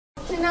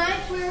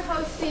Tonight we're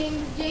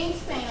hosting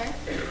James Painter.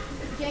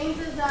 James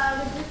is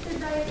the district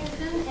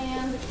dietitian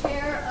and the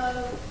chair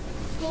of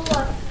School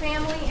of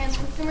Family and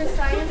Consumer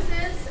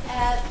Sciences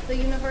at the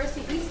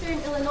Eastern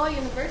Illinois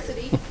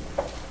University.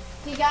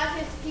 He got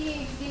his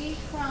PhD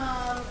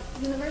from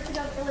University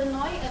of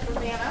Illinois at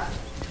Urbana.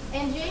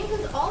 And James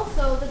is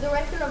also the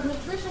director of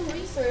nutrition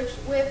research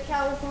with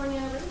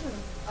California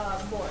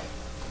Raisins Board.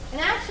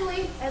 And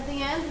actually, at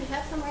the end, we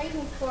have some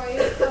raisins for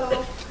you,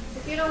 so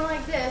if you don't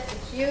like this,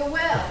 which you will,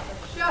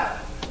 for sure,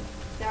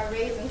 there are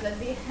raisins at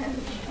the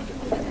end.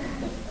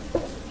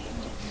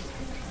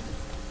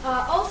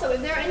 Also,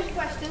 if there are any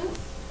questions,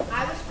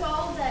 I was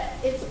told that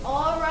it's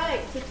all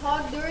right to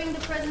talk during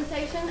the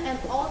presentation, and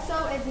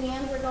also at the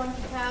end we're going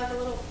to have a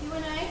little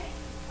Q&A.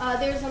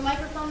 There's a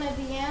microphone at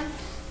the end,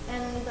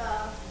 and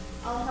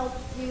I'll help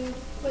you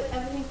put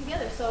everything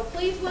together. So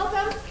please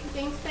welcome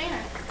James Painter.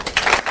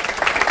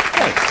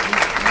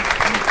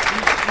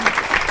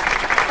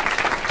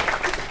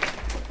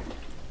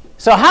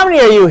 So how many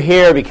are you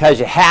here because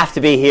you have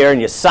to be here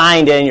and you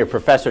signed in, your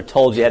professor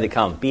told you had to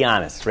come? Be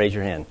honest. Raise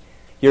your hand.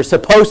 You're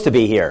supposed to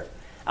be here.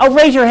 Oh,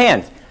 raise your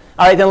hand.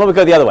 All right, then let me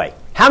go the other way.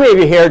 How many of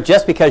you are here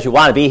just because you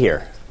want to be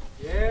here?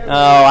 Yeah.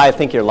 Oh, I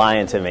think you're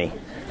lying to me.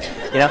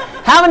 You know,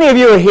 how many of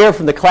you are here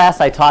from the class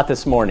I taught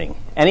this morning?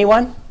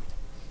 Anyone?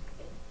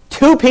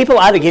 2 people?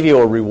 I ought to give you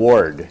a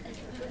reward,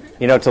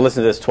 you know, to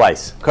listen to this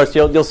twice. Of course,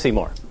 you'll see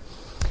more.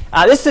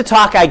 This is a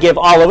talk I give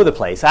all over the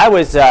place. I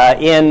was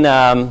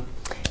in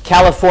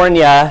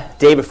California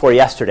day before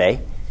yesterday,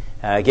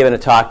 giving a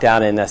talk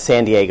down in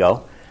San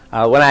Diego.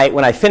 When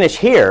I finish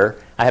here,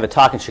 I have a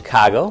talk in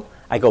Chicago.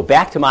 I go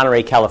back to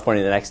Monterey,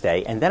 California the next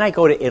day, and then I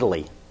go to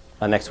Italy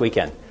next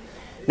weekend.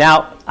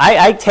 Now,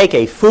 I take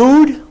a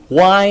food,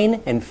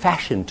 wine, and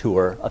fashion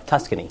tour of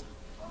Tuscany.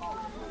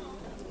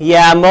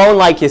 Yeah, moan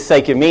like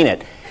you mean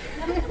it.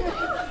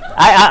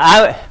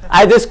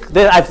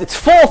 It's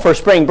full for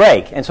spring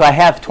break, and so I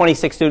have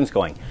 26 students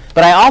going.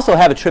 But I also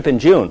have a trip in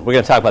June. We're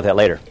going to talk about that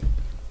later.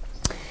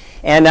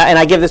 And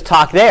I give this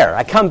talk there.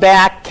 I come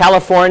back,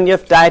 California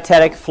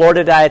Dietetic,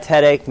 Florida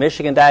Dietetic,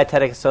 Michigan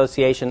Dietetic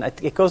Association.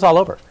 It goes all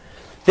over.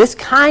 This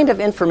kind of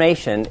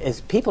information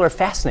people are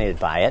fascinated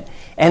by it,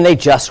 and they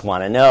just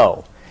want to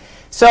know.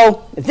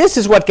 So this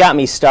is what got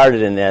me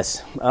started in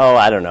this. Oh,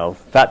 I don't know.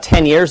 About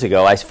 10 years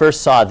ago, I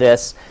first saw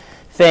this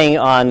thing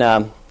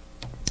on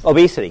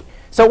obesity.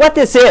 So what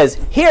this is,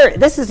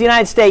 this is the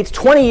United States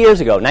 20 years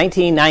ago,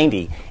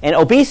 1990, and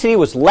obesity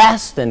was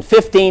less than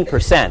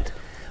 15%.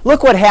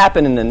 Look what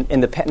happened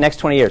in the next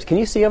 20 years. Can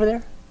you see over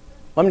there?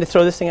 Want me to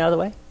throw this thing out of the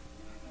way?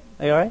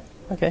 Are you all right?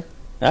 Okay.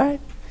 All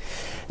right.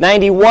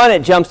 91,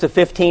 it jumps to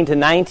 15 to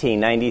 19.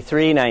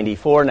 93,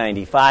 94,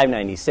 95,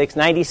 96.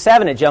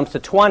 97, it jumps to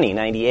 20.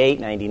 98,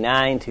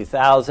 99,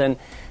 2000.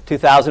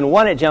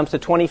 2001, it jumps to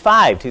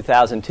 25.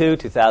 2002,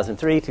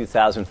 2003,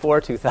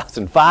 2004,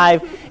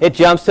 2005. It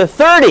jumps to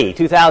 30.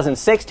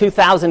 2006,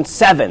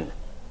 2007.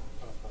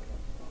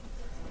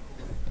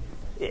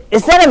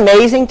 Is that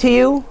amazing to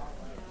you?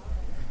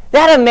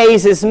 That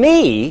amazes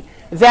me.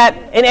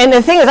 And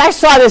the thing is, I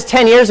saw this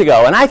 10 years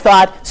ago, and I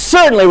thought,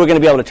 certainly we're going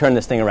to be able to turn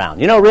this thing around.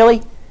 You know,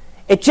 really?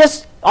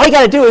 All you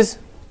got to do is,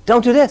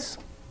 don't do this.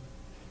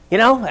 You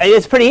know,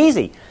 it's pretty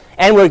easy.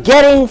 And we're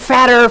getting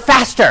fatter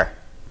faster.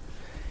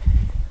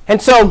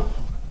 And so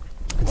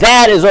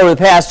that is over the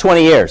past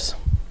 20 years.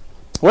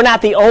 We're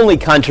not the only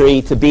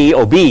country to be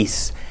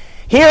obese.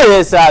 Here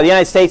is the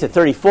United States at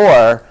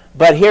 34,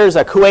 but here's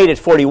Kuwait at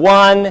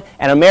 41,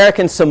 and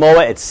American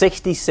Samoa at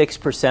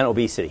 66%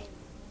 obesity.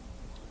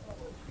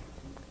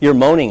 You're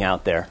moaning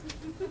out there.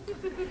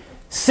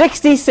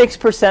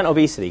 66%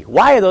 obesity.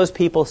 Why are those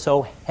people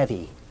so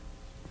heavy?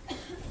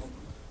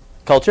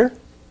 Culture?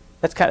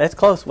 That's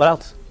close. What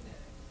else?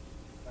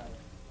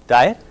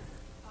 Diet?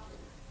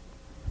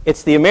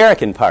 It's the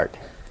American part.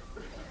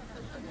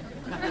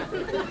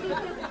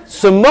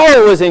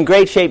 Samoa was in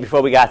great shape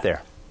before we got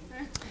there.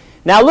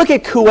 Now look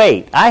at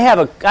Kuwait. I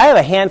have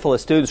a handful of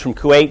students from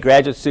Kuwait,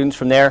 graduate students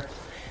from there,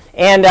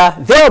 and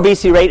their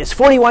obesity rate is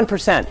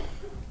 41%.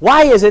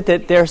 Why is it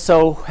that they're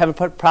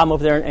have a problem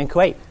over there in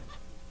Kuwait?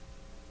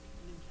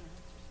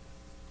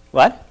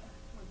 What?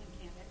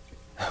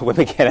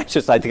 Women can't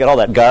exercise to get all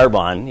that garb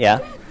on, yeah.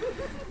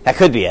 That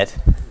could be it.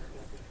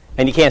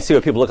 And you can't see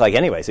what people look like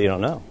anyway, so you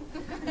don't know.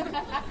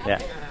 Yeah.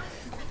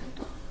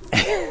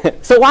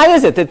 So why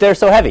is it that they're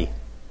so heavy?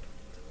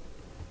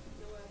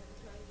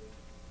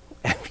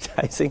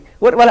 Advertising.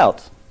 What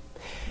else?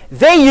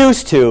 They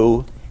used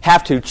to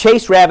have to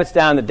chase rabbits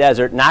down the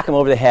desert, knock them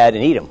over the head,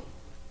 and eat them.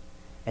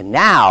 And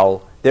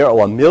now there are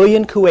 1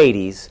 million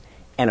Kuwaitis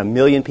and 1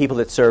 million people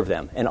that serve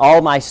them. And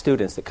all my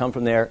students that come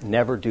from there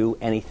never do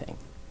anything.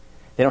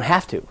 They don't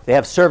have to. They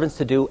have servants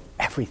to do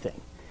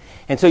everything.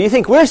 And so you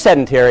think we're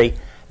sedentary.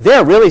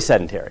 They're really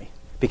sedentary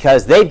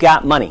because they've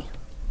got money.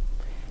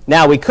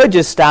 Now, we could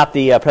just stop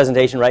the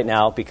presentation right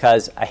now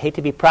because I hate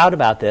to be proud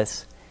about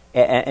this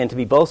and to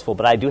be boastful,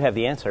 but I do have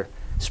the answer.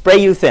 Spray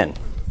you thin.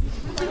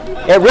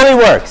 It really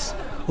works.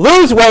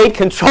 Lose weight,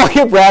 control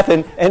your breath,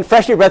 and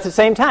freshen your breath at the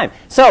same time.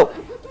 So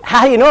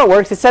How do you know it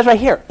works? It says right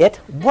here, it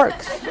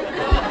works.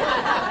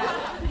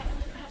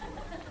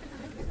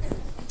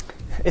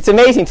 It's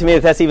amazing to me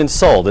that that's even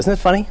sold. Isn't it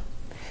funny?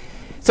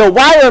 So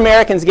why are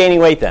Americans gaining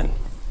weight then?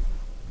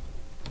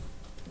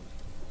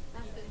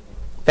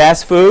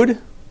 Fast food?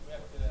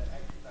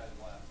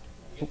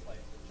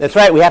 That's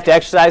right, we have to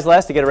exercise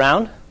less to get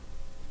around.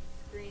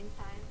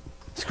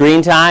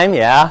 Screen time,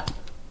 yeah.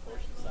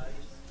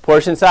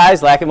 Portion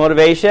size, lack of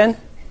motivation.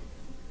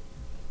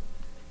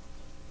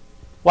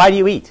 Why do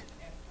you eat?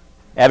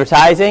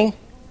 Advertising?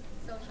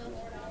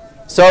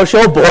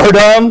 Social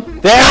boredom.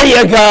 There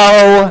you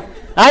go.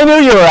 I knew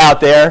you were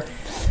out there.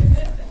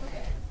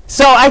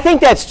 So I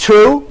think that's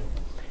true.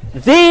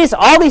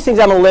 All these things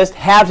on the list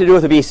have to do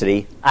with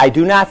obesity. I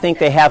do not think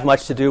they have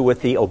much to do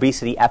with the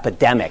obesity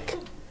epidemic.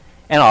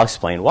 And I'll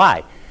explain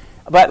why.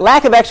 But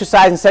lack of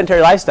exercise and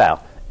sedentary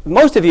lifestyle.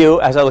 Most of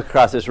you, as I look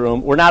across this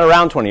room, were not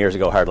around 20 years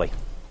ago, hardly.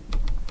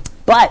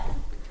 But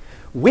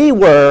we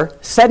were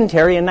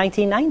sedentary in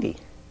 1990.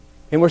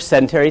 And we're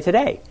sedentary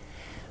today.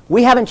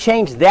 We haven't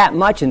changed that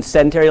much in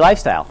sedentary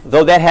lifestyle,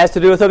 though that has to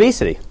do with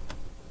obesity.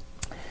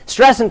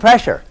 Stress and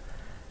pressure.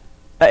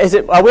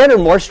 Are we under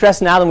more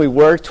stress now than we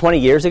were 20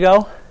 years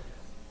ago?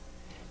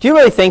 Do you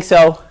really think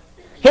so?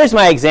 Here's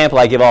my example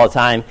I give all the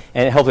time,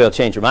 and hopefully it'll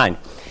change your mind.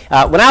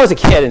 When I was a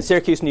kid in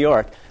Syracuse, New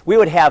York, we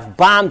would have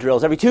bomb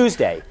drills every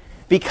Tuesday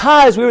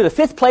because we were the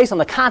 5th place on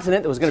the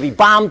continent that was going to be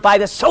bombed by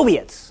the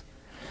Soviets.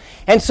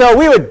 And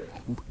so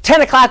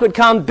 10 o'clock would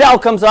come, bell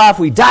comes off,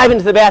 we dive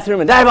into the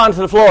bathroom and dive onto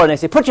the floor, and they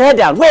say, put your head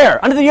down.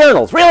 Where? Under the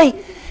urinals.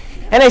 Really?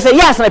 And they say,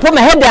 yes, and I put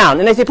my head down.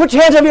 And they say, put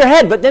your hands over your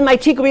head, but then my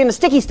cheek will be in the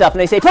sticky stuff.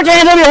 And they say, put your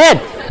hands over your head.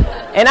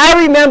 And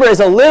I remember as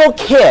a little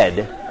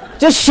kid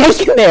just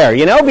shaking there,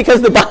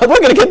 because we're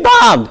going to get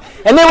bombed.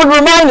 And they would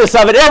remind us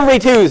of it every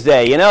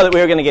Tuesday, that we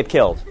were going to get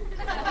killed.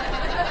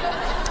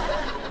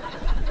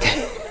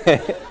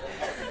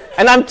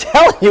 And I'm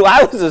telling you,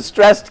 I was a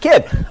stressed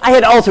kid. I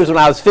had ulcers when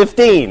I was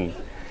 15.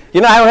 I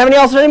don't have any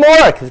ulcers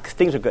anymore because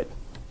things are good.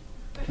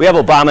 We have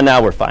Obama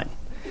now, we're fine.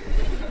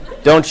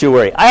 Don't you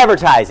worry.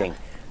 Advertising.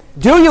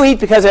 Do you eat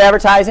because of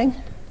advertising?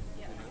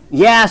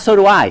 Yeah, so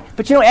do I.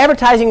 But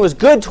advertising was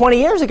good 20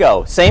 years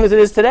ago, same as it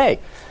is today.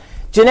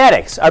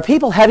 Genetics. Are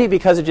people heavy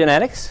because of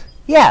genetics?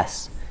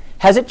 Yes.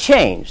 Has it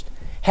changed?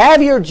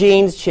 Have your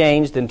genes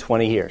changed in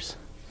 20 years?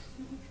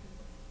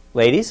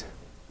 Ladies?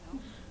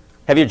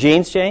 Have your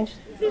genes changed?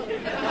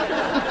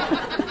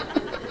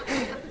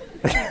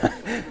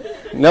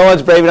 No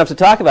one's brave enough to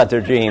talk about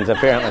their genes,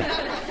 apparently.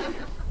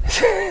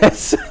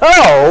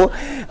 So,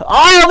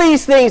 all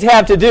these things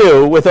have to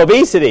do with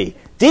obesity.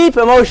 Deep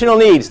emotional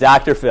needs,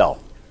 Dr. Phil.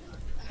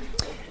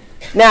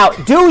 Now,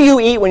 do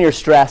you eat when you're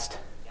stressed?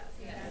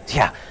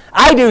 Yeah,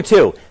 I do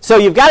too. So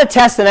you've got a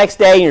test the next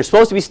day and you're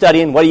supposed to be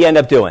studying. What do you end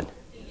up doing?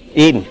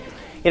 Eating.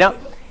 You're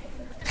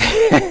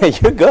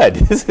good.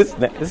 This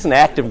is an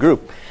active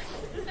group.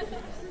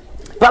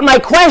 But my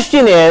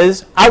question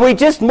is, are we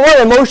just more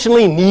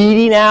emotionally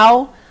needy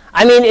now?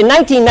 I mean, in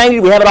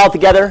 1990, we have it all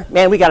together.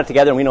 Man, we got it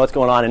together and we know what's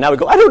going on. And now we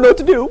go, I don't know what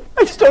to do.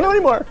 I just don't know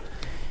anymore.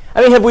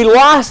 I mean, have we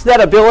lost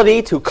that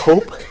ability to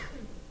cope?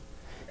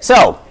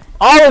 So,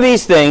 all of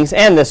these things,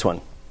 and this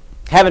one,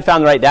 haven't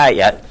found the right diet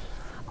yet.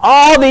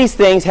 All these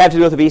things have to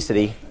do with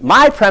obesity.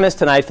 My premise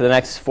tonight for the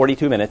next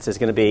 42 minutes is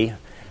going to be,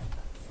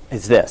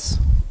 is this.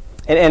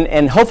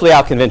 And hopefully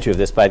I'll convince you of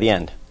this by the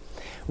end.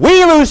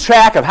 We lose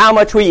track of how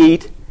much we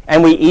eat,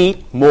 and we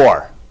eat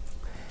more.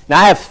 Now,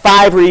 I have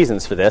 5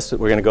 reasons for this that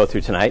we're going to go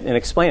through tonight and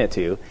explain it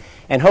to you,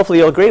 and hopefully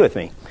you'll agree with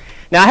me.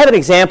 Now, I have an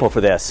example for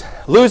this.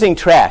 Losing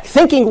track.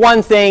 Thinking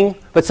one thing,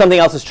 but something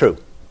else is true.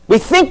 We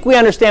think we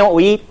understand what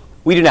we eat.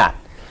 We do not.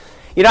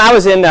 I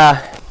was in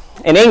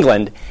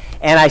England,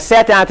 and I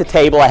sat down at the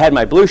table. I had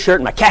my blue shirt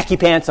and my khaki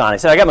pants on. I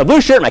said, I got my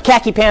blue shirt and my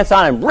khaki pants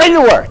on. I'm ready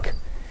to work.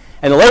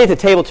 And the lady at the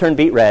table turned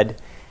beet red,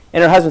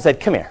 and her husband said,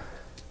 come here.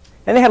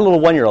 And they had a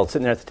little 1-year-old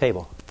sitting there at the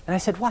table. And I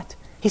said, what?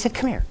 He said,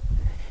 come here.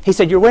 He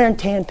said, you're wearing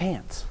tan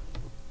pants.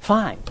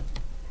 Fine.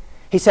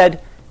 He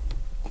said,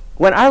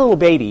 when our little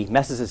baby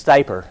messes his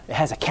diaper, it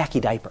has a khaki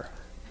diaper.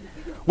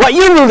 What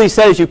you really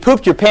said is you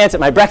pooped your pants at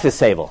my breakfast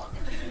table.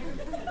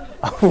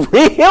 Oh,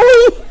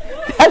 really?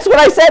 That's what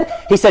I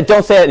said? He said,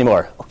 don't say it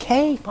anymore.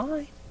 Okay,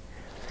 fine.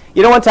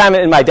 One time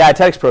in my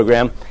dietetics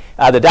program,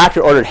 the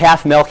doctor ordered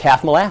half milk,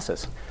 half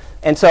molasses.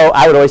 And so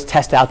I would always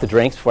test out the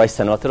drinks before I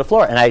sent them out to the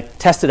floor. And I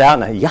tested it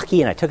out, and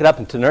yucky, and I took it up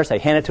to the nurse. I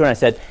handed it to her, and I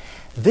said,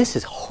 this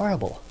is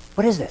horrible.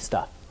 What is this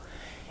stuff?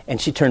 And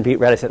she turned beet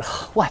red. I said,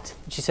 what?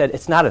 She said,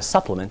 it's not a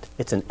supplement.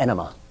 It's an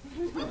enema.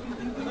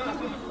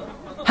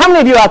 How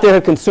many of you out there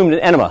have consumed an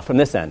enema from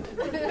this end?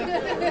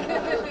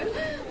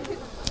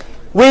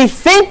 We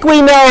think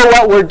we know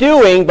what we're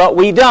doing, but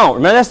we don't.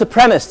 Remember, that's the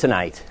premise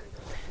tonight.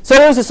 So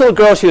there was this little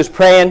girl. She was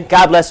praying,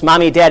 God bless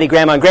Mommy, Daddy,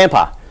 Grandma, and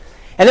Grandpa.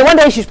 And then one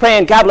day she's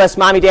praying, God bless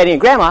Mommy, Daddy,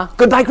 and Grandma.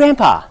 Goodbye,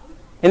 Grandpa.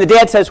 And the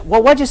dad says,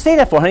 well, what'd you say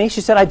that for, honey?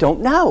 She said, I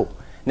don't know.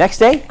 Next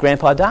day,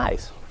 Grandpa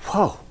dies.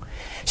 Whoa.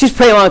 She's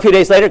praying along a few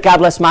days later, God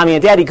bless Mommy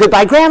and Daddy.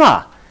 Goodbye,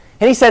 Grandma.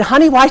 And he said,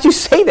 honey, why'd you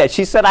say that?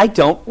 She said, I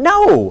don't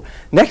know.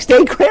 Next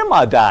day,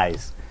 Grandma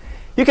dies.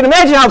 You can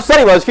imagine how upset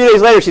he was. A few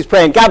days later, she's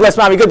praying, God bless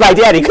Mommy, goodbye,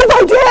 Daddy.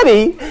 Goodbye,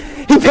 Daddy.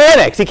 He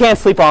panics. He can't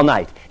sleep all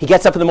night. He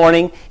gets up in the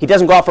morning. He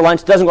doesn't go out for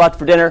lunch, doesn't go out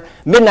for dinner.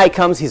 Midnight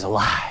comes, he's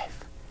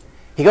alive.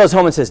 He goes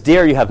home and says,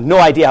 Dear, you have no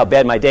idea how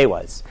bad my day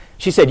was.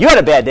 She said, you had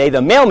a bad day.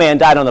 The mailman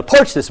died on the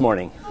porch this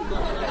morning.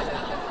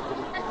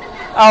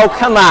 Oh,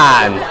 come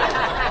on.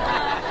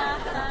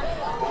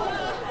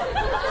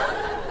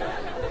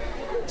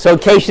 So in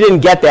case you didn't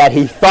get that,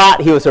 he thought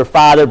he was her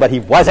father, but he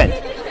wasn't.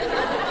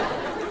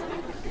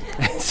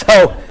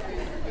 So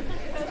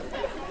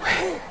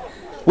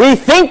we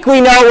think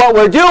we know what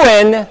we're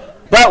doing,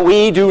 but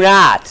we do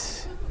not.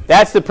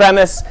 That's the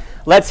premise.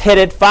 Let's hit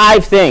it.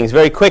 5 things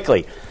very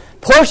quickly.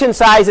 Portion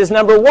size is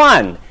number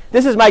 1.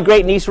 This is my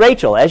great niece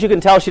Rachel. As you can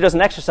tell, she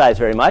doesn't exercise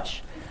very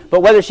much.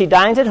 But whether she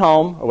dines at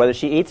home or whether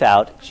she eats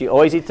out, she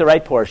always eats the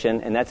right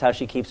portion, and that's how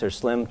she keeps her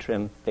slim,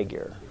 trim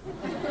figure.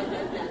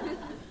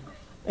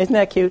 Isn't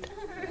that cute?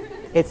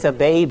 It's a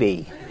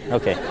baby.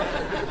 Okay.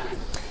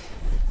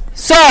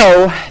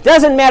 So,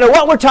 doesn't matter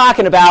what we're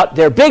talking about,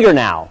 they're bigger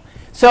now.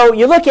 So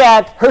you look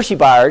at Hershey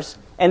bars,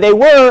 and they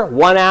were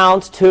 1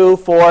 ounce, 2,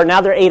 4, now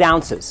they're 8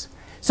 ounces.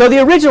 So the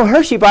original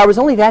Hershey bar was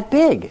only that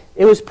big.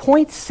 It was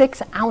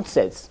 0.6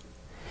 ounces.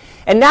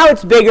 And now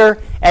it's bigger,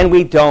 and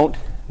we don't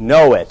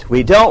know it.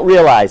 We don't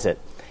realize it.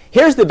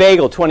 Here's the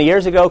bagel 20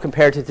 years ago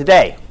compared to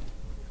today.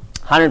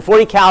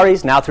 140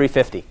 calories, now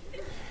 350.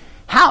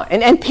 How?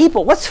 And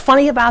people, what's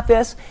funny about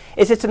this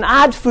is it's an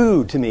odd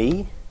food to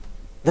me,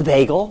 the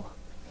bagel.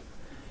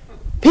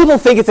 People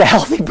think it's a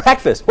healthy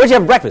breakfast. What'd you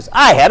have for breakfast?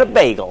 I had a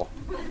bagel.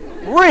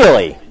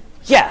 Really?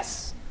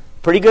 Yes.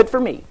 Pretty good for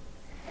me.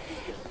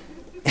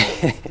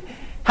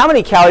 How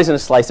many calories in a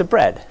slice of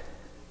bread?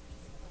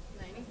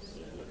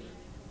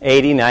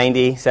 80,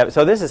 90, 70.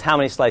 So this is how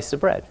many slices of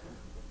bread?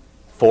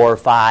 4 or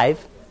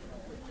 5.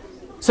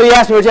 So you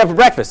asked me what you have for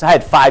breakfast. I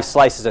had 5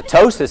 slices of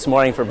toast this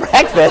morning for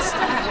breakfast.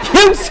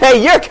 You'd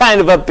say you're kind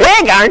of a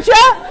pig, aren't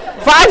you?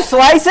 5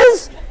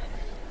 slices?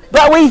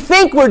 But we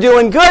think we're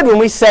doing good when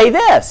we say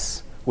this.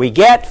 We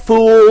get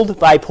fooled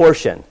by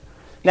portion.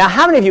 Now,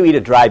 how many of you eat a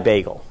dry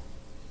bagel?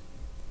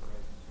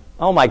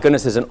 Oh my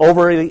goodness, there's an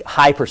overly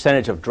high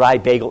percentage of dry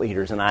bagel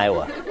eaters in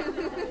Iowa.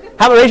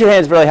 How about raise your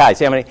hands really high?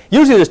 See how many?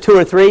 Usually there's 2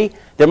 or 3.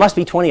 There must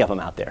be 20 of them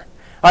out there.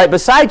 All right,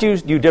 besides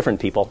you different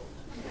people,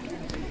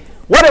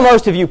 what do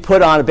most of you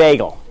put on a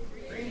bagel?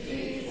 Cream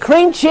cheese.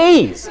 Cream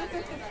cheese.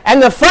 And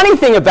the funny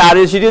thing about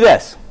it is you do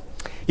this.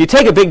 You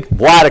take a big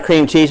wad of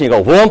cream cheese and you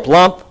go, whoomp,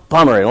 lump,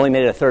 bummer. It only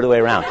made it a third of the way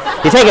around.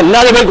 You take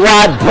another big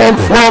wad, boom,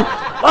 plump,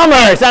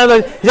 bummer. You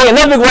take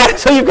another big wad,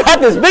 so you've got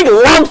this big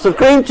lumps of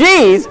cream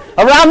cheese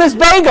around this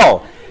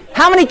bagel.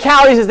 How many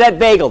calories is that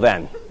bagel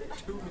then?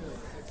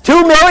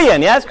 2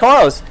 million. Yeah, that's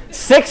close.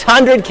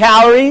 600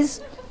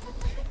 calories.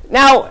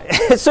 Now,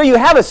 so you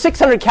have a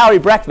 600-calorie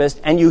breakfast,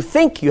 and you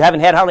think you haven't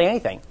had hardly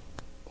anything.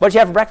 What did you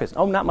have for breakfast?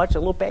 Oh, not much, a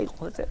little bagel.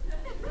 That's it.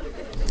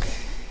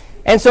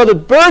 And so the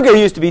burger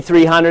used to be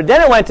 300,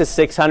 then it went to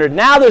 600.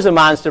 Now there's a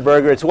monster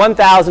burger. It's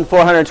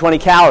 1,420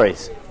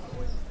 calories.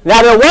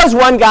 Now, there was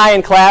one guy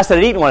in class that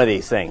had eaten one of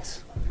these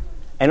things,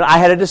 and I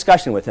had a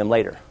discussion with him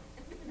later.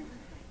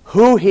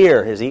 Who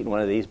here has eaten one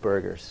of these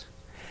burgers?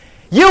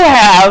 You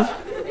have.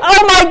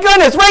 Oh, my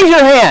goodness. Raise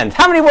your hand.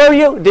 How many were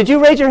you? Did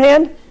you raise your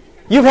hand?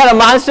 You've had a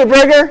monster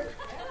burger?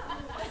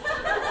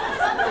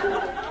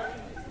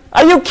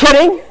 Are you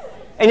kidding?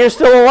 And you're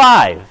still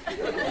alive.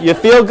 You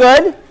feel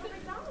good?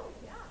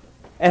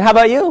 And how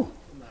about you?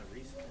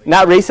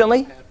 Not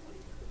recently?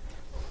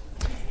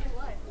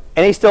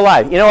 And he's still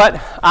alive. You know what?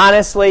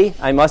 Honestly,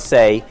 I must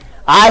say,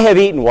 I have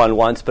eaten one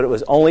once, but it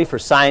was only for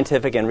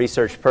scientific and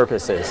research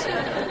purposes.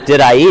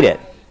 Did I eat it?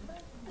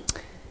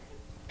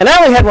 And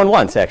I only had one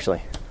once,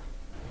 actually.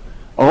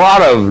 A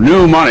lot of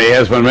new money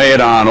has been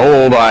made on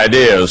old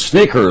ideas.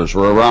 Sneakers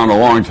were around a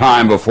long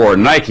time before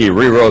Nike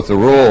rewrote the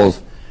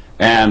rules.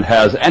 And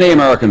has any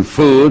American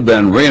food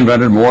been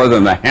reinvented more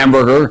than the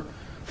hamburger?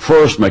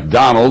 First,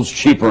 McDonald's,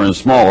 cheaper and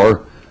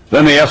smaller.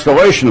 Then the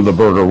escalation of the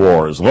burger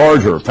wars,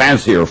 larger,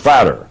 fancier,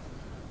 fatter.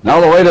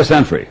 Now the latest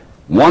entry,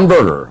 one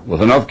burger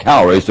with enough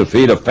calories to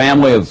feed a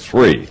family of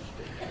 3.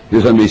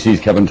 Here's NBC's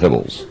Kevin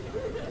Tibbles.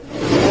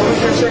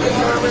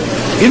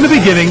 In the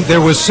beginning,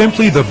 there was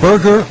simply the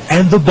burger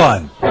and the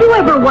bun. Do you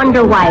ever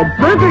wonder why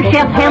Burger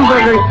Chef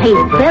hamburgers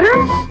taste better?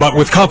 But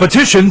with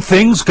competition,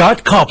 things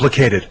got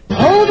complicated.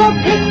 Hold the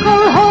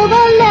pickle, hold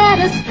the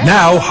lettuce.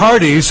 Now,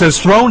 Hardee's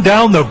has thrown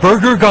down the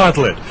burger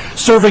gauntlet,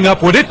 serving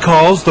up what it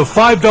calls the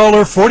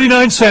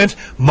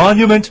 $5.49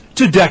 monument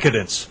to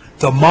decadence,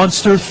 the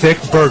monster thick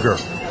burger.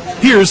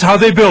 Here's how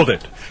they build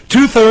it.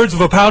 2/3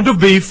 of a pound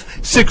of beef,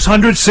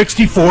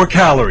 664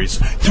 calories.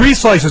 3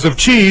 slices of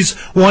cheese,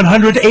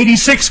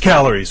 186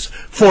 calories.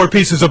 4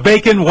 pieces of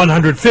bacon,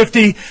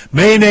 150.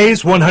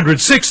 Mayonnaise,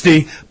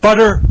 160.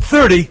 Butter,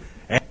 30.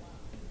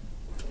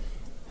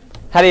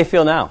 How do you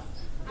feel now?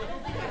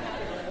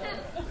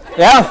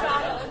 Yeah?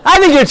 I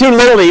think you're too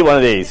little to eat one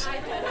of these.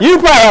 You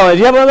probably have one. Did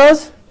you have one of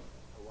those?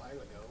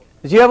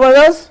 Did you have one of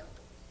those?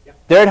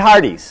 They're at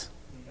Hardee's.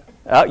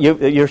 Oh,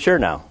 you're sure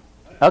now?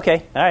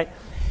 Okay, all right.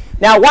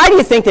 Now, why do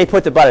you think they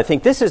put the butter?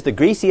 Think this is the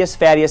greasiest,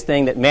 fattiest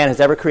thing that man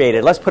has ever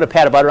created. Let's put a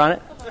pat of butter on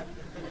it.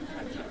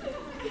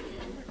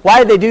 Why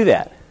did they do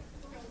that?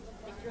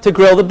 To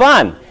grill the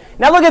bun.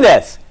 Now, look at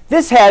this.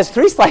 This has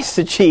 3 slices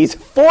of cheese,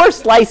 4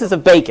 slices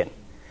of bacon.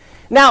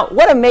 Now,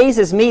 what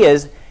amazes me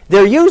is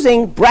they're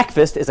using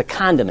breakfast as a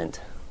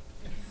condiment.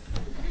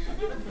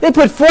 They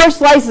put 4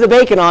 slices of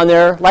bacon on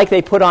there like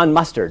they put on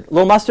mustard. A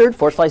little mustard,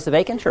 4 slices of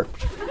bacon? Sure.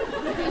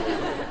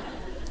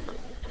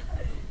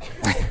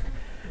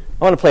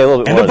 I want to play a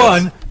little bit more. And a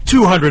bun,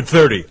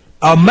 230.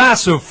 A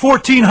massive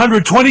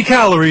 1,420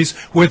 calories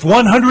with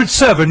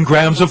 107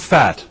 grams of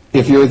fat.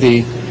 If you're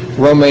the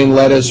romaine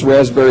lettuce,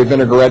 raspberry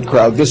vinaigrette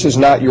crowd, this is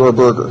not your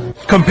burger.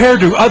 Compared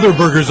to other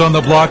burgers on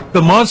the block,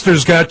 the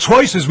Monster's got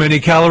twice as many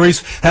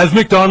calories as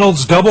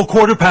McDonald's double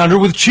quarter pounder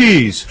with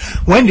cheese.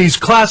 Wendy's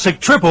classic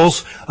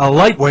triples, a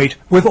lightweight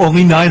with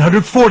only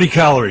 940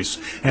 calories.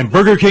 And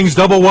Burger King's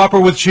double whopper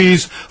with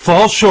cheese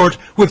falls short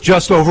with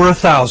just over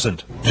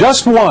 1,000.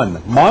 Just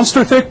one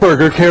Monster Thick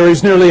Burger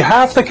carries nearly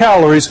half the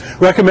calories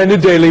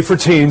recommended daily for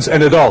teens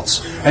and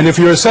adults. And if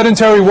you're a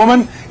sedentary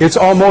woman, it's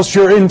almost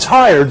your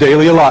entire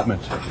daily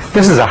allotment.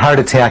 This is a heart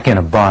attack in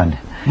a bun.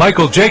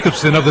 Michael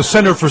Jacobson of the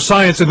Center for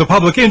Science in the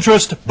Public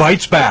Interest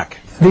bites back.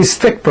 These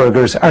thick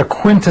burgers are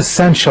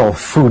quintessential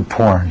food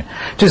porn.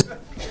 Just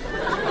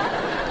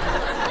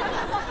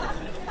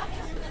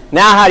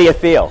Now, how do you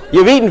feel?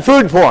 You've eaten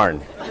food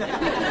porn.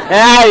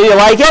 You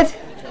like it?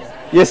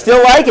 You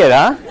still like it,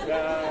 huh?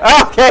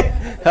 Okay.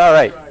 All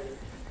right.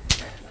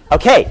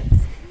 Okay.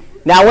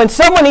 Now, when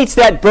someone eats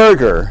that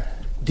burger,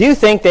 do you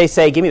think they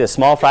say, give me the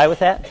small fry with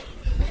that?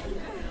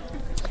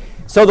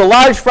 So the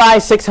large fry,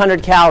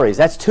 600 calories.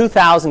 That's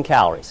 2,000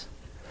 calories.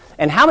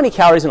 And how many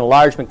calories in a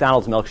large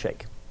McDonald's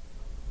milkshake?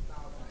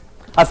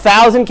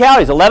 1,000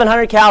 calories,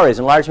 1,100 calories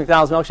in a large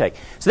McDonald's milkshake.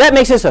 So that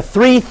makes this a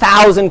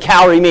 3,000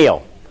 calorie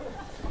meal.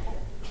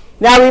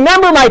 Now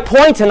remember, my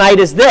point tonight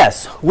is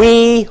this.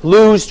 We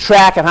lose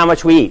track of how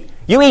much we eat.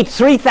 You eat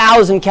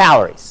 3,000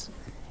 calories.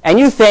 And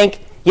you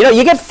think, you know,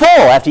 you get full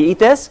after you eat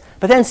this,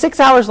 but then 6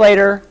 hours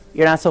later,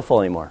 you're not so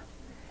full anymore.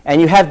 And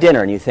you have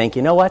dinner and you think,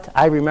 you know what?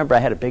 I remember I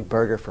had a big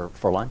burger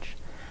for lunch.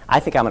 I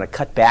think I'm going to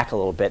cut back a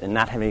little bit and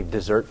not have any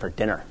dessert for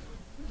dinner.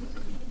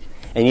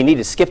 And you need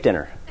to skip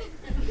dinner.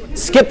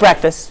 Skip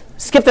breakfast,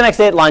 skip the next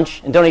day at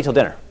lunch, and don't eat till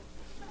dinner.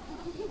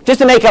 Just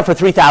to make up for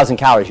 3,000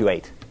 calories you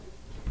ate.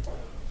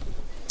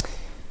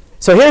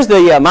 So here's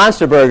the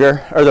Monster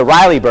Burger, or the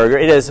Riley Burger.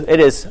 It is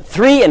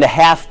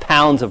 3.5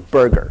 pounds of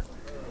burger.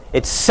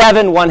 It's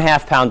 7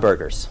 1/2 pound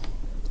burgers.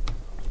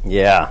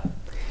 Yeah.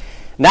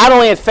 Not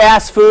only at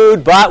fast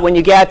food, but when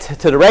you get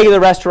to the regular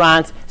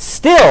restaurants,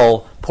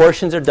 still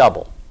portions are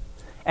double.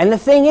 And the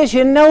thing is,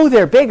 you know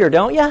they're bigger,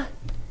 don't you?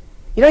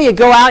 You know, you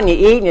go out and you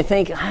eat and you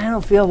think, I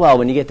don't feel well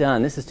when you get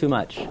done. This is too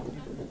much.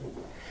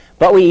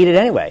 But we eat it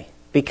anyway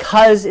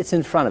because it's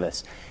in front of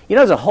us. You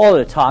know, there's a whole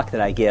other talk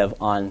that I give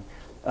on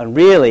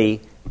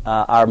really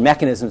our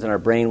mechanisms in our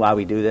brain, why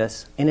we do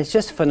this. And it's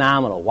just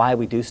phenomenal why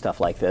we do stuff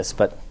like this,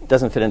 but it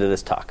doesn't fit into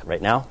this talk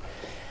right now.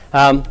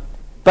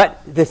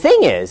 But the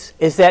thing is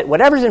that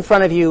whatever's in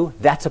front of you,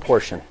 that's a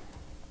portion.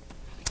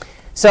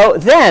 So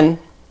then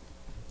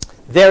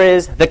there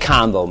is the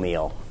combo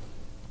meal.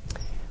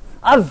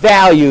 A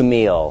value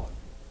meal.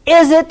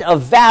 Is it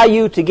of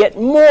value to get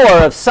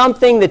more of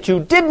something that you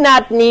did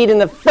not need in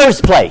the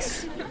first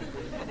place?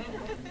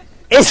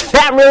 Is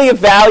that really a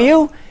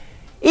value?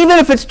 Even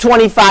if it's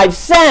 25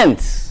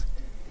 cents.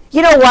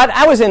 You know what?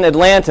 I was in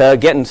Atlanta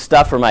getting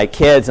stuff for my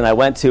kids, and I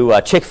went to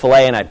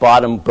Chick-fil-A, and I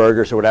bought them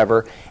burgers or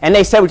whatever. And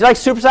they said, would you like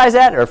to supersize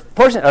that or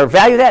portion or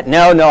value that?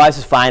 No, this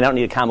is fine. I don't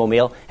need a combo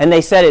meal. And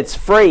they said it's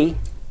free.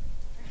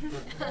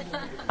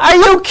 Are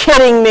you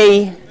kidding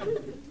me?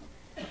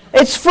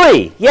 It's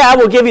free. Yeah,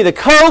 we'll give you the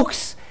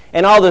Cokes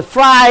and all the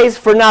fries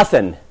for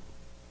nothing.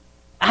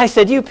 I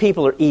said, you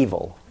people are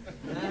evil.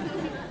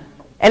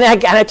 And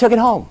I took it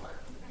home.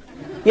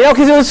 You know,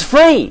 because it was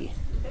free.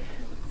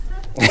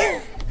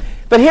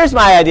 But here's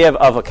my idea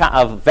of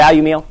a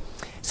value meal.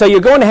 So you're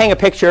going to hang a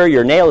picture,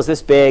 your nail is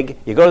this big,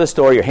 you go to the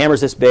store, your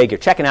hammer's this big, you're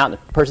checking out, and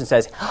the person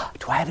says,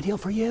 do I have a deal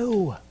for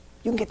you?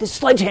 You can get this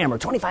sledgehammer,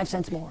 25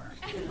 cents more.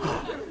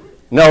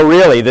 No,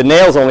 really, the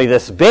nail's only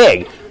this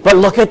big. But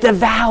look at the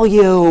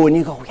value. And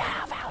you go,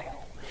 yeah, value.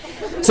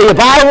 So you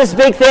buy this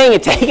big thing, you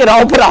take it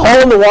home, put a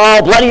hole in the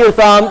wall, bloody your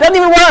thumb. Doesn't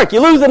even work.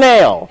 You lose the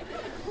nail.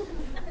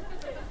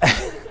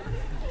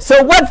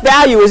 So what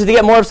value is it to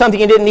get more of something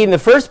you didn't need in the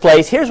first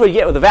place? Here's what you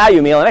get with a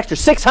value meal, an extra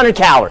 600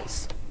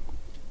 calories.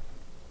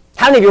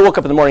 How many of you woke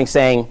up in the morning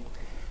saying,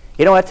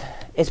 you know what,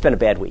 it's been a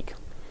bad week,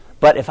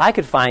 but if I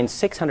could find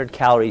 600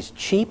 calories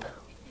cheap,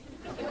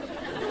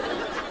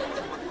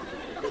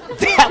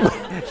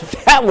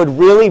 that would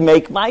really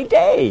make my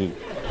day.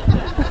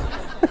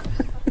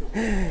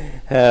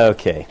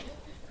 Okay.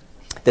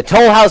 The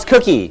Toll House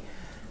cookie.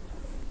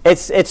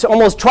 It's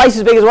almost twice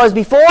as big as it was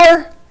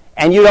before,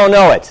 and you don't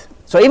know it.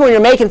 So even when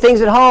you're making things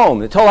at home,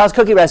 the Toll House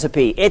cookie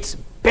recipe, it's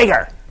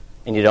bigger,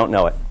 and you don't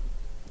know it.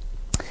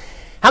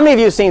 How many of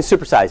you have seen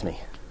Super Size Me?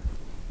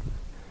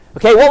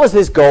 Okay, what was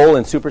this goal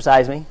in Super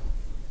Size Me?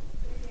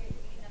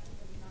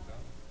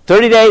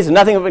 30 days and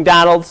nothing but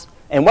McDonald's.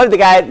 And what did the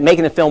guy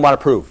making the film want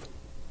to prove?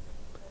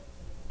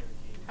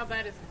 How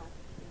bad is health?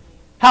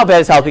 How bad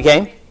his health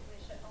became?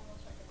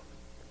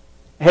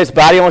 His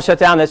body almost shut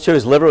down. That's true.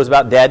 His liver was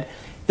about dead.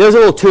 There was a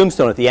little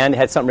tombstone at the end. It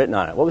had something written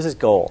on it. What was his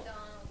goal?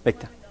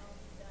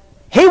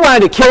 He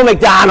wanted to kill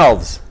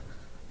McDonald's.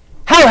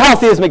 How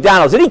healthy is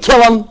McDonald's? Did he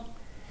kill him?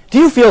 Do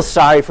you feel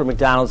sorry for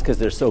McDonald's because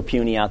they're so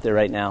puny out there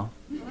right now?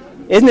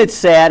 Isn't it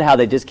sad how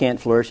they just can't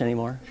flourish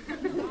anymore?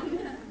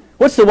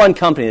 What's the one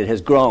company that has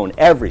grown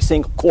every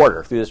single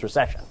quarter through this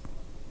recession?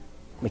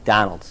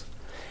 McDonald's.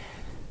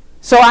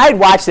 So I had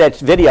watched that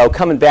video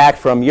coming back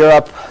from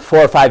Europe 4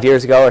 or 5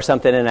 years ago or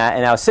something, and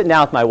I was sitting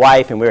down with my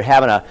wife, and we were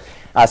having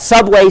a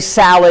Subway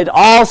salad,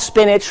 all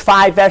spinach,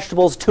 5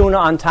 vegetables, tuna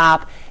on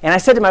top. And I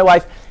said to my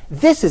wife,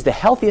 this is the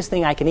healthiest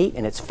thing I can eat,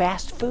 and it's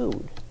fast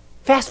food.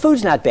 Fast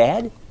food's not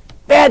bad.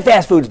 Bad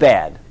fast food's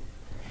bad.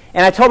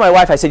 And I told my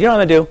wife, I said, you know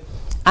what I'm going to do?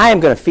 I am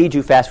going to feed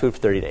you fast food for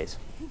 30 days.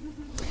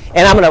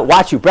 And I'm going to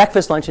watch you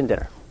breakfast, lunch, and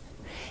dinner.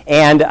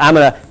 And I'm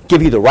going to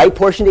give you the right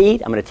portion to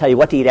eat. I'm going to tell you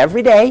what to eat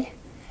every day.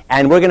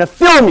 And we're going to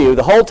film you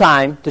the whole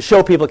time to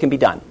show people it can be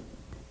done.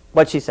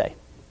 What'd she say?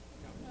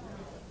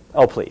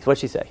 Oh, please. What'd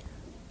she say?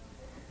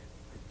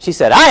 She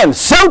said, I am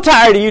so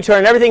tired of you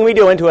turning everything we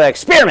do into an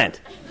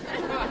experiment.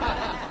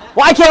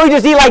 Why can't we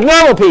just eat like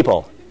normal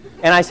people?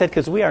 And I said,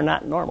 because we are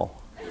not normal.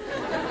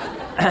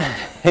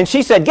 And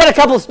she said, get a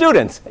couple of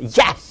students.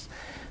 Yes.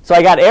 So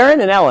I got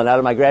Aaron and Ellen out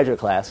of my graduate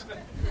class.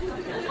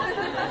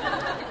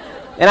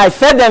 And I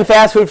fed them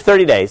fast food for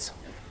 30 days.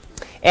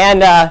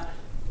 And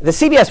the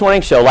CBS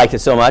Morning Show liked it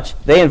so much,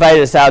 they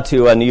invited us out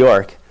to New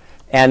York.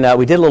 And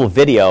we did a little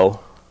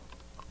video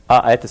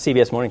at the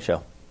CBS Morning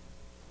Show.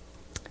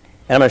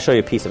 And I'm going to show you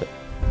a piece of it.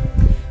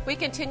 We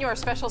continue our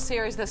special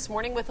series this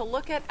morning with a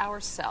look at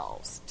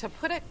ourselves. To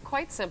put it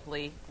quite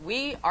simply,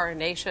 we are a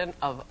nation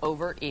of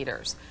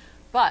overeaters.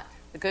 But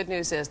the good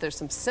news is there's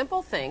some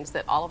simple things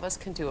that all of us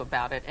can do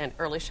about it, and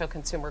Early Show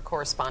consumer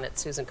correspondent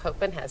Susan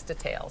Kochman has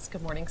details.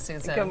 Good morning,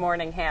 Susan. Good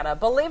morning, Hannah.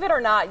 Believe it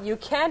or not, you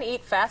can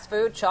eat fast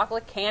food,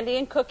 chocolate, candy,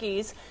 and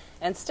cookies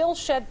and still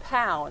shed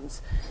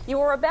pounds.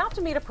 You are about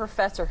to meet a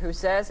professor who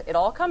says it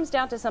all comes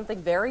down to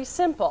something very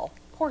simple: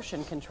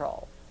 portion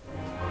control.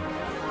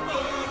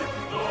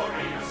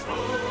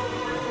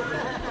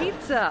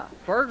 Pizza,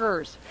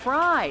 burgers,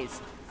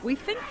 fries. We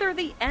think they're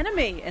the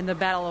enemy in the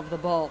battle of the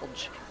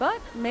bulge, but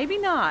maybe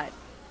not.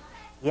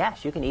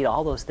 Yes, you can eat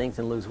all those things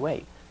and lose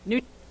weight.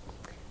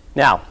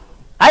 Now,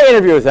 I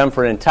interviewed with them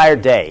for an entire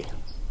day.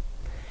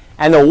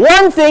 And the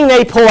one thing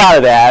they pull out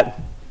of that,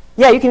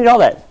 yeah, you can eat all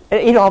that.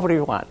 Eat all whatever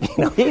you want.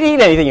 You can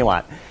eat anything you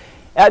want.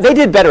 They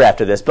did better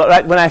after this,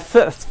 but when I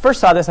first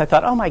saw this, I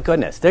thought, oh my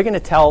goodness, they're going to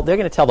tell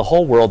the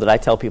whole world that I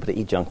tell people to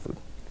eat junk food.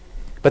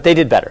 But they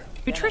did better.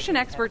 Nutrition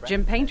expert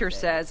Jim Painter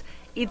says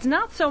it's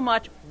not so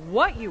much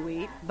what you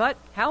eat, but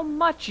how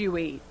much you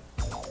eat.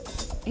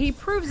 He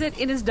proves it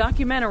in his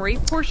documentary,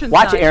 Portion Size.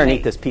 Watch Aaron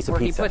eat this piece of where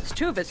pizza. He puts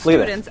 2 of his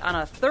students on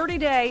a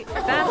 30-day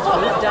fast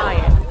food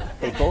diet.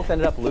 They both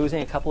ended up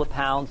losing a couple of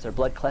pounds. Their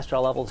blood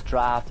cholesterol levels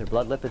dropped. Their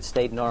blood lipids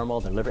stayed normal.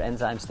 Their liver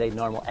enzymes stayed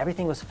normal.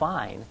 Everything was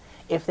fine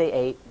if they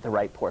ate the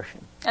right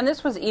portion. And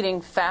this was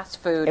eating fast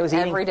food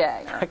every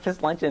day.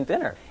 Breakfast, lunch, and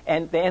dinner.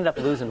 And they ended up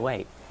losing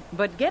weight.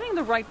 But getting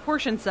the right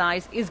portion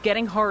size is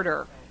getting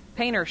harder.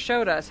 Painter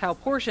showed us how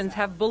portions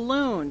have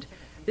ballooned.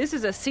 This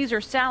is a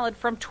Caesar salad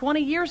from 20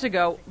 years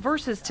ago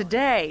versus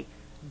today.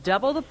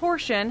 Double the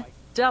portion,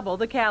 double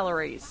the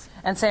calories.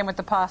 And same with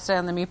the pasta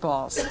and the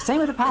meatballs. Same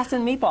with the pasta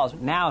and meatballs.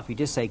 Now, if you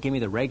just say, give me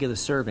the regular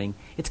serving,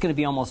 it's going to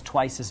be almost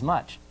twice as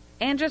much.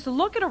 And just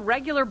look at a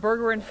regular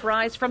burger and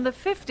fries from the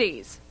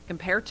 50s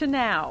compared to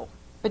now.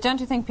 But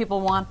don't you think people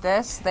want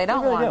this? They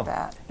don't want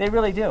that. They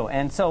really do.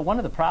 And so one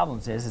of the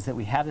problems is that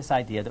we have this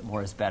idea that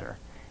more is better.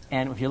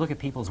 And if you look at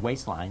people's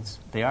waistlines,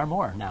 they are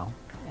more now,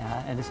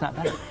 and it's not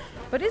better.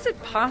 But is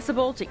it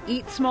possible to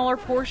eat smaller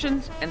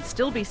portions and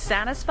still be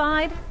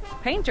satisfied?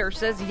 Painter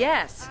says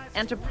yes.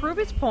 And to prove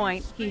his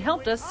point, he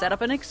helped us set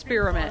up an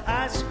experiment.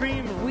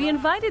 We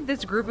invited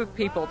this group of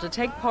people to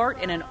take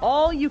part in an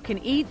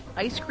all-you-can-eat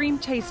ice cream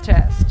taste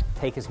test.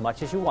 Take as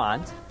much as you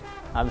want.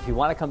 If you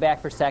want to come back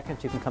for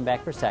seconds, you can come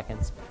back for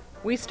seconds.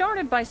 We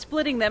started by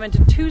splitting them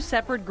into 2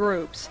 separate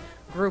groups.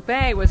 Group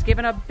A was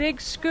given a big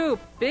scoop,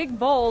 big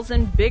bowls,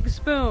 and big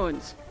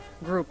spoons.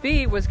 Group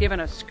B was given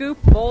a scoop,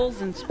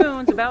 bowls, and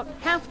spoons about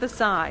half the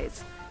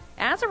size.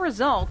 As a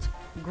result,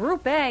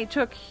 Group A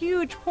took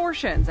huge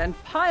portions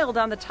and piled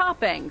on the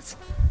toppings.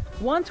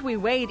 Once we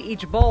weighed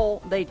each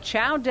bowl, they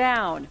chowed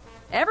down.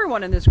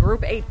 Everyone in this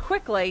group ate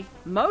quickly.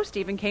 Most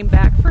even came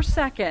back for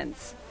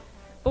seconds.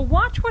 But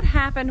watch what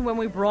happened when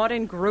we brought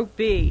in Group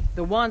B,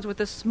 the ones with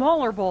the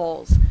smaller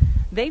bowls.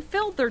 They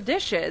filled their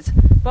dishes,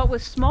 but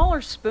with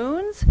smaller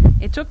spoons,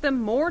 it took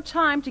them more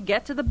time to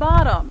get to the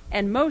bottom,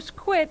 and most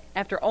quit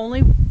after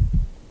only...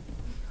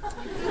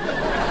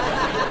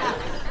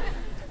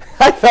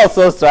 I felt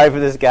so sorry for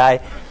this guy.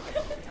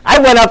 I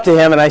went up to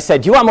him and I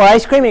said, do you want more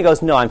ice cream? And he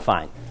goes, no, I'm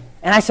fine.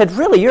 And I said,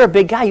 really? You're a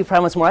big guy. You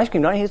probably want some more ice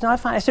cream, don't you? He goes, no, I'm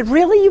fine. I said,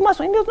 really? You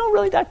must. He goes, no,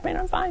 really, Dr.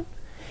 Painter, I'm fine.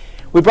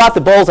 we brought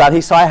the bowls out.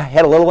 He saw I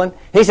had a little one.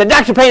 He said,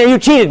 Dr. Painter, you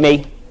cheated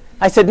me.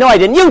 I said, no, I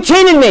didn't. You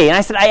cheated me. And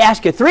I said, I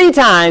asked you 3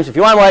 times if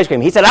you want more ice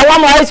cream. He said, I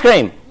want more ice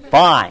cream.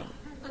 Fine.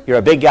 You're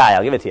a big guy.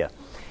 I'll give it to you.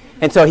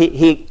 And so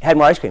he had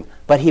more ice cream.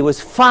 But he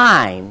was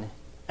fine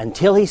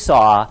until he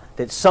saw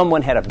that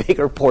someone had a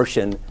bigger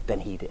portion than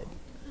he did.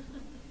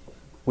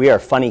 We are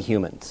funny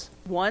humans.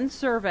 1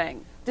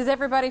 serving. Does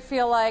everybody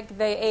feel like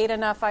they ate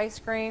enough ice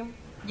cream?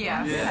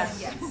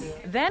 Yes.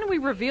 Then we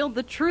revealed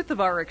the truth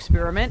of our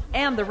experiment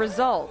and the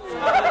results.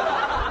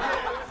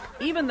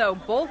 Even though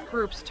both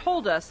groups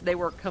told us they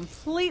were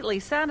completely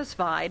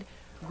satisfied,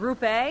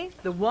 Group A,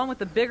 the one with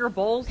the bigger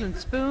bowls and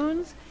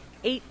spoons,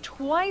 ate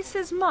twice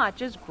as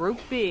much as Group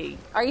B.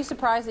 Are you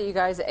surprised that you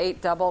guys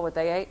ate double what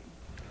they ate?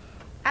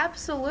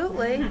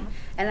 Absolutely.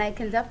 And I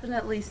can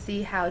definitely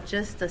see how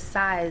just the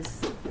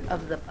size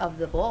of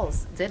the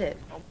bowls did it.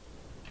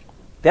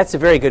 That's a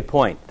very good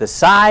point. The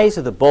size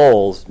of the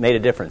bowls made a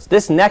difference.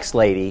 This next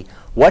lady,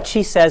 what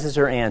she says is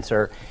her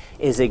answer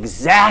is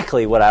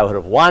exactly what I would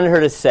have wanted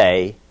her to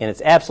say, and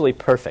it's absolutely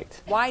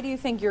perfect. Why do you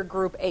think your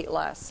group ate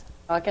less?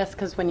 I guess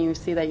because when you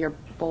see that your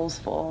bowl's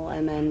full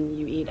and then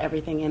you eat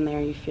everything in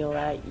there, you feel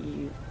that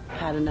you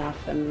had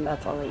enough and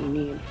that's all that you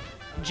need.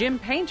 Jim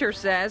Painter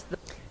says...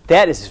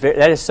 That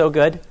is so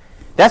good.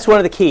 That's one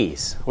of the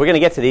keys. We're going to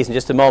get to these in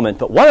just a moment,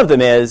 but one of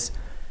them is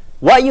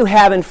what you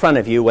have in front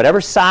of you,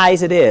 whatever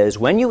size it is,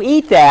 when you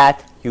eat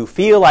that, you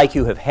feel like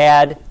you have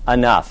had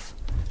enough.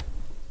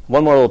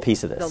 One more little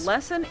piece of this. The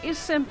lesson is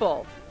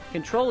simple.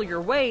 Control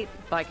your weight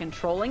by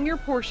controlling your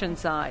portion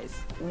size.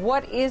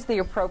 What is the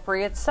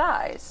appropriate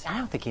size? I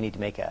don't think you need to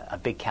make a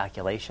big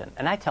calculation.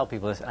 And I tell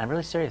people this, and I'm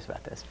really serious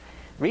about this.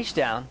 Reach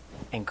down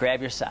and grab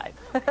your side.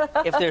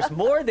 If there's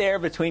more there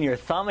between your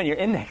thumb and your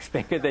index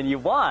finger than you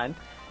want,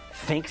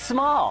 think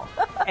small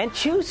and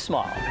choose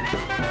small.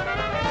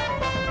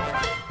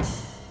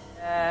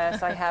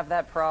 Yes, I have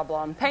that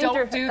problem. Painter,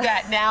 don't do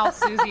that now,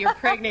 Susie. You're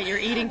pregnant. You're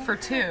eating for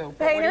 2.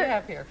 But what do you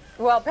have here?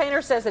 Well,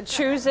 Painter says that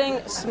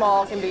choosing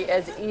small can be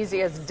as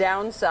easy as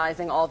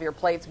downsizing all of your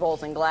plates,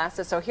 bowls, and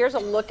glasses. So here's a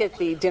look at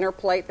the dinner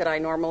plate that I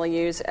normally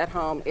use at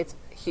home. It's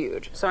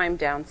huge, so I'm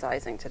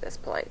downsizing to this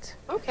plate.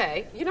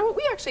 Okay. You know what?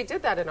 We actually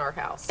did that in our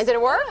house. Did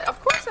it work?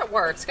 Of course it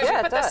works, because Yeah,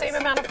 you put it the does. same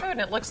amount of food and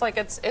it looks like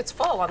it's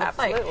full on the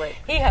Absolutely. plate.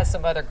 He has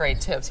some other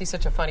great tips. He's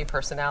such a funny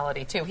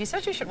personality, too. He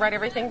says you should write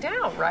everything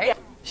down, right? Yeah.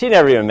 She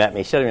never even met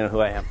me. She doesn't even know who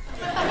I am.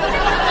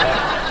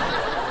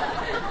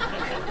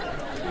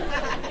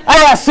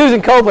 I asked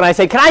Susan Copeland, I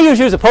said, can I use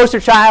you as a poster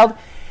child?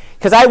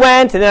 Because I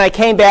went, and then I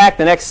came back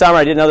the next summer.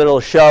 I did another little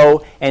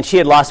show, and she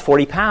had lost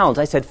 40 pounds.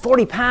 I said,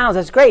 40 pounds?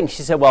 That's great. And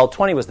she said, well,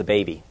 20 was the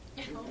baby.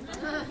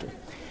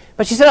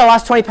 But she said, I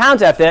lost 20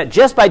 pounds after that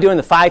just by doing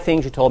the 5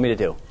 things you told me to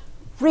do.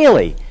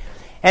 Really?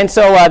 And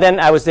so then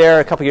I was there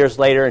a couple years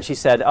later, and she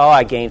said, oh,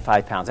 I gained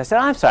 5 pounds. I said,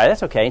 oh, I'm sorry,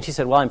 that's okay. And she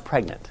said, well, I'm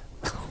pregnant.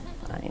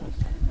 Fine.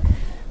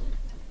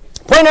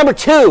 Point number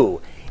 2,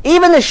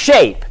 even the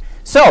shape.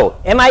 So,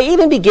 am I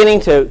even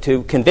beginning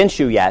to convince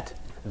you yet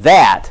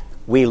that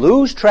we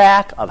lose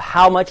track of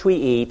how much we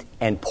eat,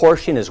 and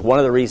portion is one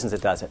of the reasons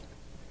it does it?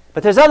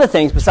 But there's other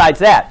things besides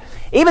that.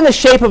 Even the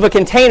shape of a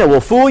container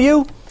will fool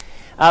you.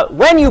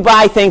 When you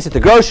buy things at the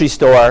grocery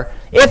store,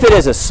 if it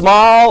is a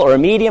small or a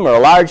medium or a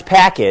large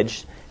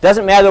package,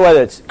 doesn't matter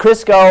whether it's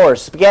Crisco or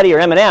spaghetti or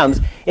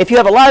M&Ms, if you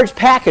have a large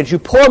package, you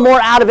pour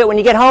more out of it when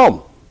you get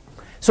home.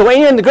 So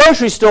when you're in the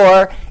grocery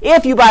store,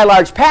 if you buy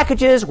large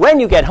packages, when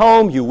you get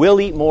home, you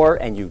will eat more,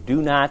 and you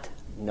do not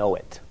know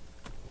it.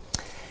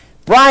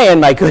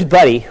 Brian, my good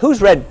buddy,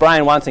 who's read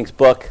Brian Wansink's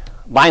book,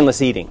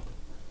 Mindless Eating?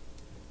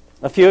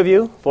 A few of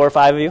you? 4 or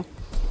 5 of you?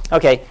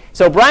 Okay,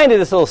 so Brian did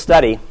this little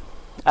study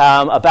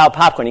about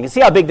popcorn. You can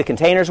see how big the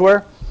containers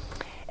were.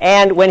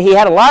 And when he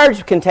had a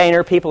large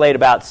container, people ate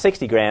about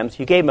 60 grams.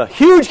 You gave them a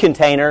huge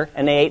container,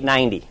 and they ate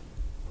 90.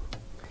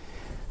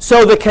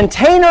 So the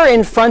container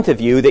in front of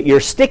you that you're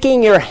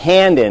sticking your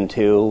hand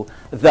into,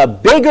 the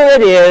bigger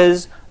it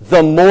is,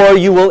 the more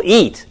you will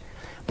eat.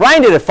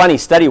 Brian did a funny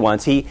study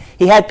once. He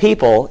had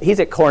people,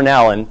 he's at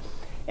Cornell,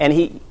 and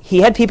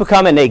he had people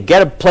come and they'd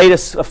get a plate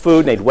of food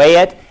and they'd weigh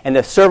it, and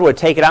the server would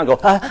take it out and go,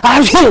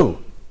 achoo!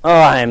 Oh,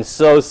 I am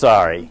so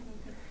sorry.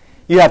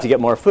 You have to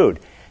get more food.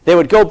 They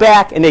would go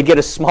back and they'd get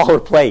a smaller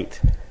plate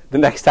the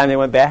next time they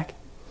went back,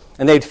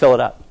 and they'd fill it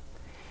up.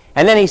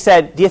 And then he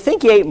said, do you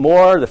think you ate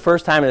more the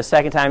first time and the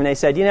second time? And they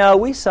said, you know,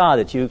 we saw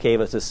that you gave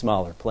us a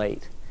smaller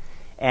plate.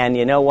 And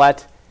you know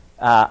what?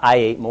 I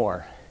ate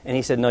more. And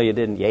he said, no, you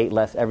didn't. You ate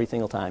less every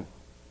single time.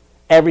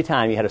 Every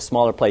time you had a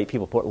smaller plate,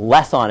 people put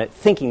less on it,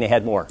 thinking they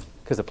had more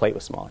because the plate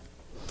was smaller.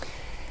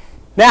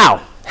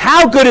 Now,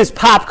 how good is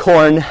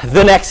popcorn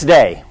the next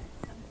day?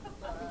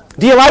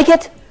 Do you like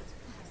it?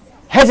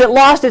 Has it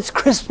lost its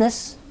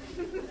crispness?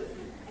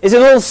 Is it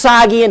a little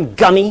soggy and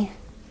gummy?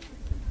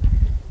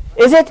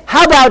 Is it?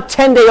 How about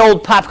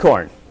 10-day-old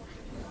popcorn?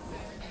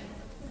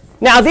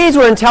 Now, these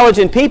were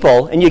intelligent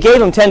people, and you gave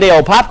them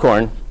 10-day-old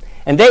popcorn,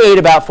 and they ate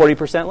about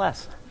 40%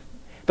 less.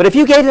 But if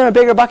you gave them a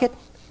bigger bucket,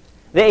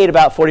 they ate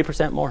about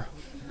 40% more.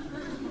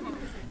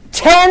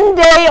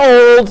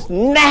 10-day-old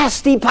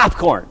nasty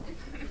popcorn.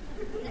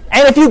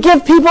 And if you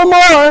give people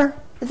more,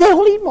 they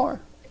will eat more.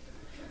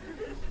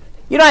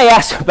 You know, I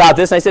asked him about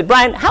this, and I said,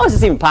 Brian, how is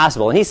this even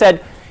possible? And he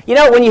said, you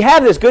know, when you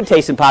have this good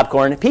tasting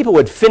popcorn, people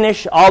would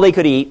finish all they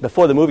could eat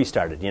before the movie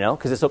started, you know,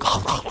 because it's so,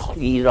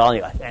 you eat it all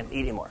and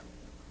eat it more.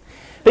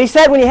 But he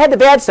said when you had the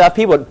bad stuff,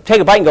 people would take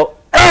a bite and go,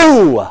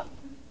 oh!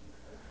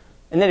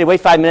 And then they'd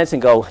wait 5 minutes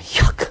and go,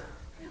 yuck.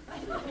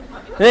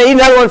 And then eat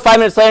another one 5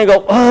 minutes later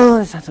and go, oh,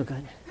 that's not so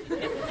good.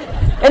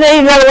 And then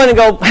eat another one and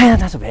go, man,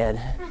 not so bad.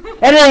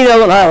 And then eat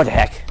another one, oh, what the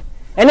heck.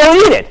 And they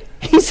would eat it.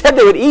 He said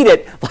they would eat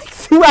it like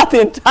throughout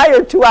the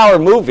entire 2-hour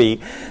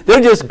movie.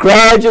 They're just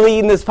gradually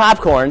eating this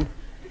popcorn.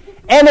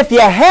 And if you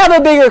have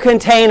a bigger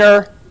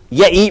container,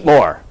 you eat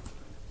more.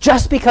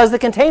 Just because the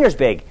container's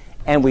big.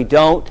 And we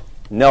don't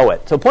know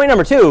it. So point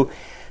number 2,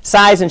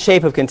 size and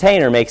shape of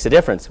container makes a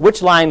difference.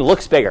 Which line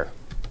looks bigger?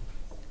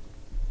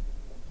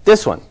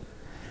 This one.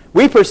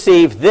 We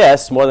perceive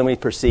this more than we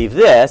perceive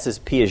this, is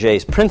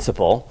Piaget's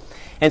principle.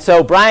 And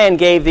so Brian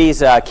gave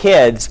these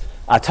kids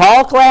a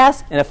tall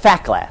glass and a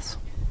fat glass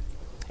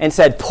and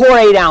said, pour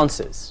 8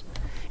 ounces.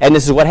 And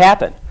this is what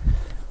happened.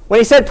 When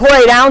he said pour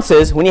 8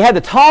 ounces, when you had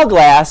the tall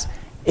glass,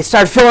 it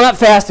started filling up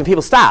fast and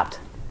people stopped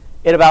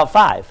at about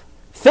 5,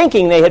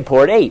 thinking they had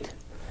poured 8.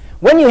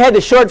 When you had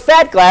the short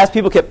fat glass,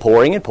 people kept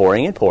pouring and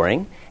pouring and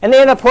pouring, and they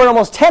ended up pouring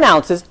almost 10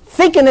 ounces,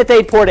 thinking that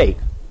they'd poured 8.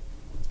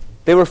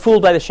 They were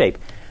fooled by the shape.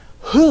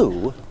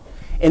 Who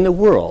in the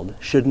world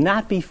should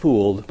not be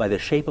fooled by the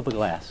shape of a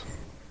glass?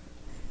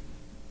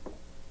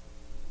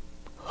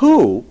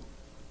 Who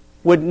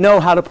would know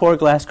how to pour a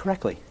glass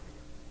correctly?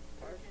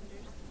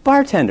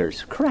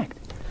 Bartenders, correct.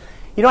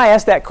 You know, I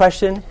asked that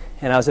question,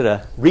 and I was at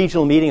a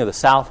regional meeting of the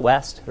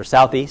Southwest or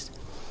Southeast,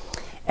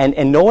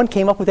 and no one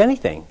came up with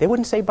anything. They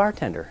wouldn't say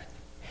bartender.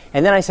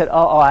 And then I said,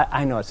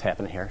 I know what's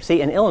happening here.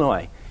 See, in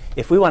Illinois,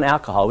 if we want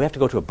alcohol, we have to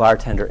go to a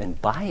bartender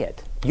and buy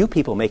it. You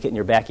people make it in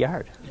your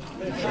backyard.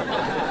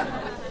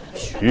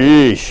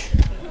 Sheesh.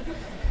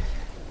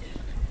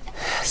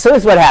 So this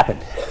is what happened.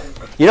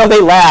 You know,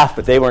 they laughed,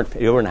 but they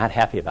were not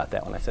happy about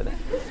that when I said that.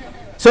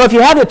 So if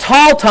you have the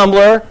tall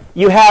tumbler,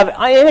 you have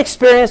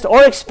inexperienced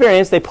or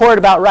experienced, they pour it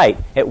about right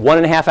at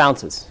 1.5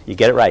 ounces. You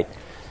get it right.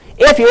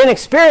 If you're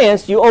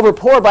inexperienced, you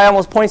overpour by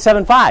almost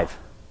 0.75.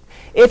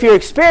 If you're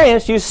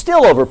experienced, you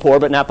still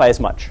overpour, but not by as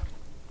much.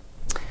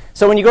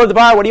 So when you go to the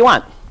bar, what do you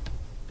want?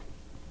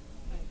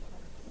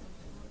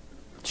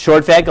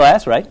 Short, fat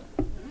glass, right?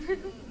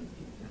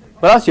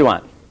 What else do you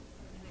want?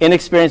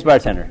 Inexperienced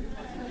bartender.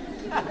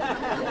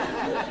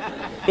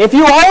 If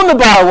you own the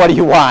bar, what do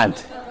you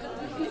want?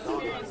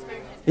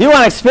 You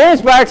want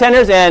experienced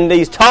bartenders and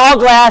these tall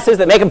glasses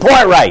that make them pour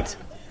it right.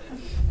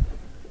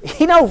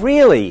 You know,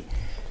 really,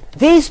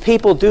 these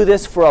people do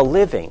this for a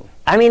living.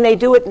 I mean, they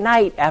do it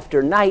night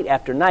after night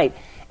after night,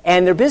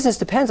 and their business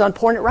depends on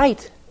pouring it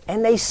right,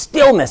 and they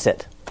still miss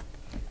it.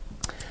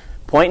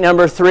 Point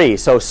number 3.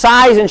 So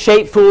size and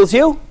shape fools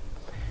you.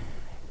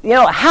 You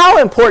know,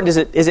 how important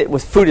is it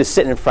with food is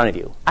sitting in front of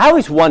you? I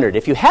always wondered,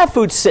 if you have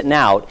food sitting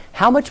out,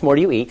 how much more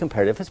do you eat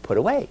compared to if it's put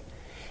away?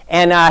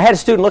 And I had a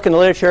student look in the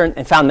literature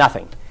and found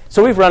nothing.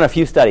 So we've run a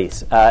few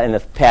studies in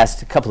the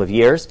past couple of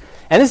years.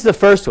 And this is the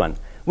first one.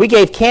 We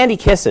gave candy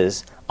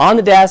kisses on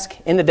the desk,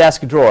 in the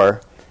desk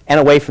drawer, and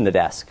away from the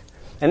desk.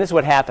 And this is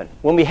what happened.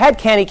 When we had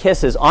candy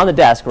kisses on the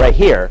desk right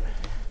here,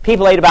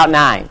 people ate about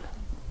 9.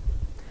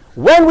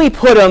 When we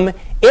put them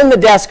in the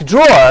desk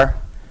drawer,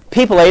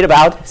 people ate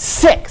about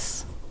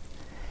 6.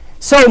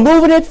 So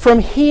moving it from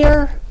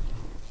here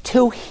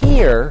to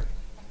here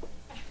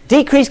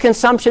decreased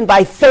consumption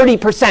by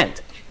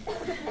 30%.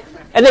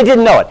 And they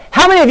didn't know it.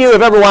 How many of you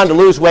have ever wanted to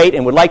lose weight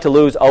and would like to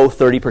lose,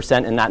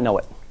 30% and not know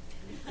it?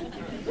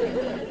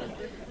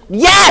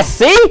 Yes,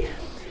 see?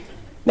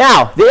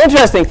 Now, the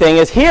interesting thing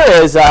is here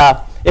is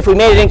if we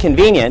made it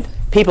inconvenient,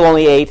 people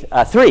only ate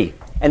 3.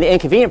 And the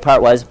inconvenient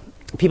part was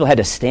people had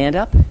to stand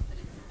up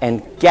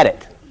and get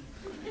it.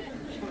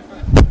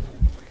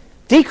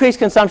 Decreased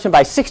consumption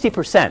by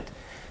 60%,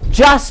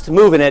 just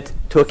moving it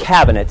to a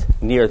cabinet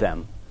near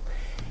them.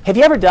 Have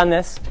you ever done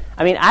this?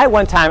 I mean,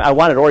 one time I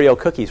wanted Oreo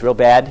cookies real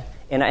bad,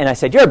 and I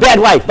said, "You're a bad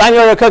wife, buy me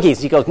Oreo cookies."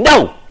 He goes,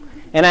 "No."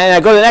 And I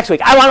go the next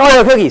week, "I want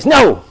Oreo cookies."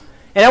 "No."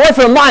 And I went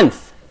for a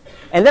month.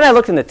 And then I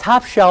looked in the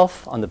top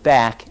shelf on the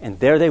back, and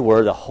there they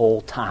were the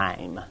whole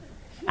time.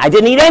 I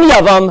didn't eat any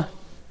of them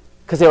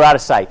because they were out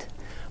of sight.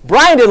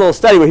 Brian did a little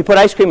study where he put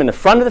ice cream in the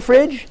front of the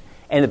fridge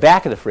and the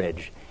back of the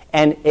fridge,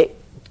 and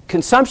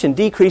consumption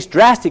decreased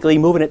drastically,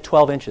 moving it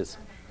 12 inches.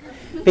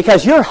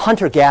 Because you're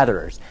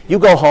hunter-gatherers. You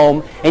go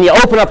home and you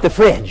open up the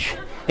fridge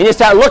and you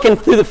start looking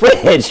through the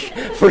fridge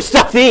for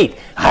stuff to eat.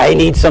 I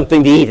need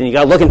something to eat, and you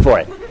go looking for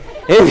it.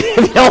 If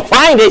you don't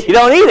find it, you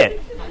don't eat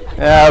it.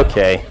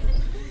 Okay.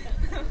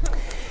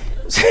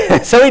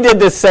 So we did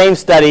this same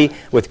study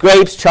with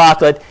grapes,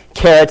 chocolate,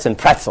 carrots, and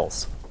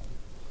pretzels.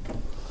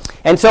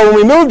 And so when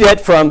we moved it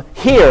from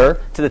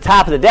here to the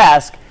top of the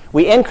desk,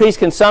 we increased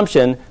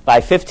consumption by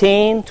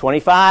 15,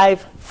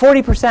 25,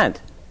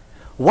 40%.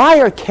 Why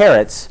are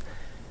carrots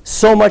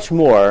so much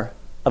more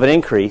of an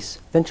increase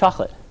than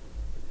chocolate?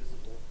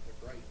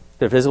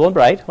 They're visible and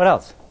bright. What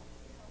else?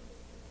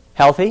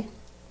 healthy?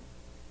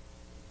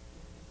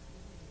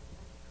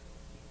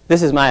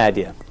 This is my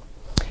idea.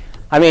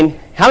 I mean,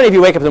 how many of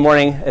you wake up in the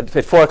morning at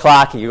 4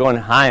 o'clock and you're going,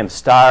 I am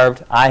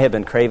starved. I have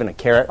been craving a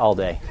carrot all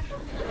day.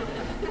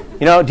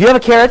 You know, do you have a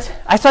carrot?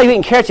 I saw you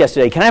eating carrots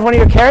yesterday. Can I have one of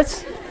your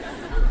carrots?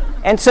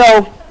 And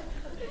so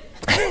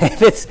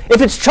if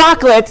it's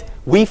chocolate,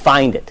 we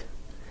find it.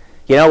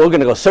 You know, we're going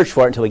to go search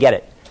for it until we get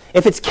it.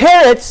 If it's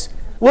carrots,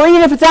 we'll eat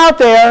it if it's out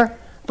there.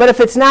 But if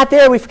it's not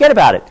there, we forget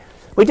about it.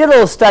 We did a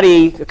little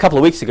study a couple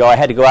of weeks ago. I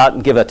had to go out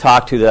and give a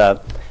talk to the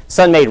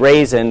Sun-Made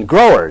Raisin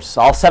growers,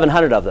 all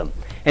 700 of them.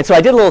 And so I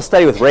did a little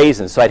study with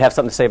raisins, so I'd have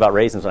something to say about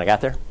raisins when I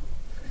got there.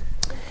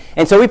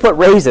 And so we put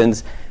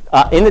raisins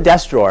in the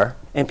desk drawer,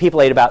 and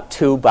people ate about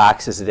 2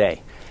 boxes a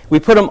day. We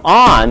put them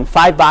on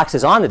 5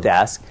 boxes on the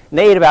desk, and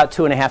they ate about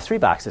 2.5, 3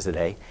 boxes a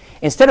day.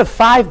 Instead of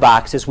 5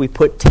 boxes, we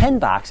put 10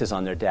 boxes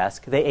on their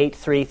desk. They ate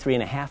 3,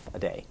 3.5 a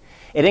day.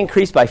 It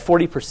increased by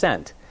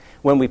 40%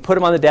 when we put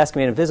them on the desk,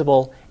 made them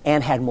visible,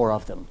 and had more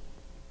of them.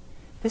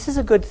 This is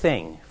a good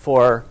thing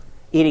for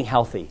eating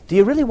healthy. Do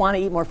you really want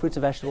to eat more fruits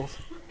and vegetables?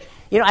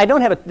 You know, I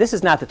don't have this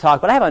is not the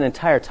talk, but I have an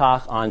entire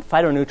talk on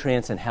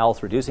phytonutrients and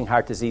health, reducing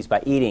heart disease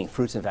by eating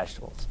fruits and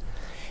vegetables.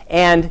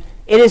 And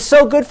it is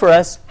so good for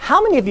us.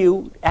 How many of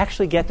you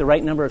actually get the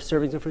right number of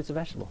servings of fruits and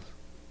vegetables?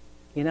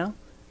 You know?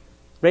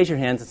 Raise your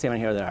hands and see how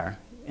many here there are.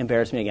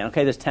 Embarrass me again.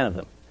 Okay, there's 10 of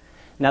them.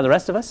 Now the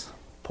rest of us,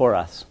 poor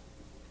us.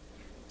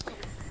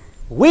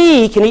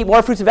 We can eat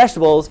more fruits and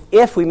vegetables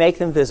if we make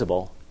them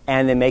visible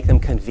and then make them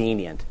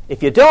convenient.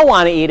 If you don't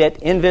want to eat it,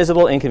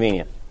 invisible,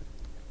 inconvenient.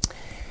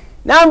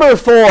 Number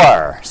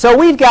 4. So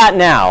we've got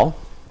now,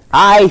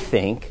 I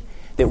think,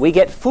 that we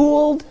get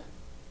fooled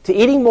to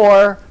eating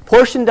more.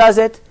 Portion does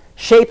it,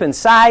 shape and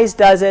size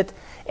does it,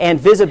 and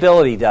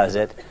visibility does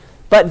it.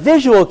 But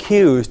visual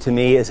cues, to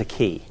me, is a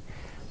key.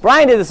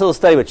 Brian did this little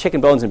study with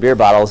chicken bones and beer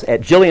bottles at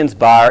Jillian's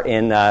Bar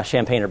in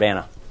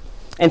Champaign-Urbana.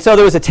 And so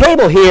there was a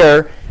table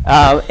here,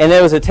 and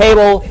there was a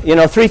table,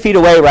 3 feet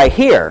away right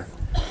here.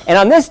 And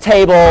on this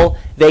table,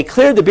 they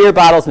cleared the beer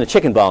bottles and the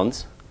chicken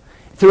bones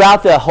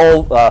throughout the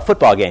whole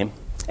football game.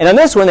 And on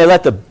this one, they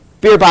let the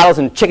beer bottles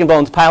and chicken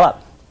bones pile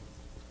up.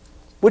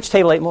 Which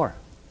table ate more?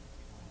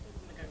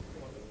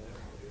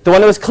 The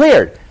one that was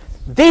cleared.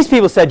 These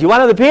people said, do you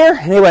want another beer?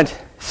 And they went,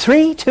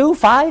 3, 2,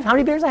 5? How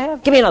many beers I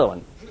have? Give me another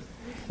one.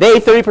 They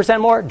ate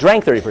 30% more,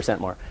 drank 30%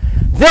 more.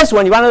 This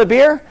one, you want another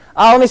beer?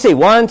 Let me see.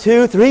 1,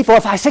 2, 3,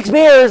 4, 5, 6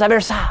 beers. I better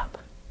stop.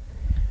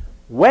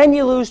 When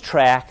you lose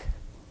track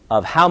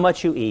of how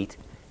much you eat,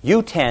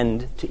 you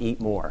tend to eat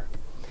more.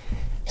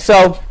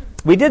 So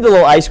we did the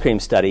little ice cream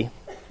study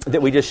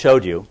that we just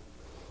showed you,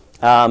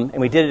 and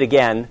we did it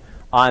again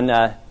on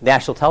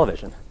national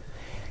television.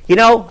 You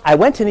know, I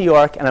went to New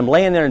York, and I'm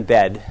laying there in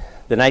bed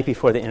the night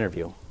before the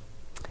interview,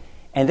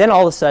 and then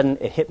all of a sudden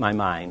it hit my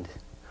mind.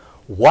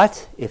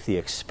 What if the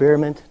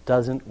experiment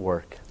doesn't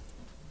work?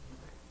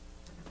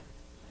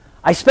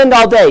 I spend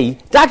all day.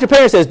 Dr.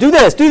 Payer says, do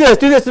this, do this,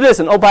 do this, do this.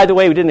 And oh, by the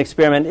way, we did an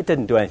experiment. It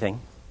didn't do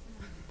anything.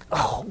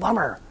 Oh,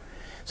 bummer.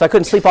 So I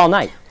couldn't sleep all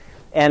night.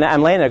 And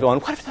I'm laying there going,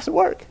 what if it doesn't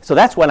work? So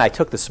that's when I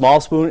took the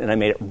small spoon and I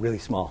made it really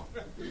small.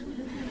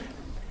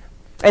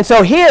 And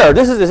so here,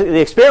 this is the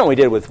experiment we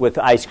did with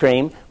ice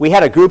cream. We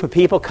had a group of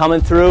people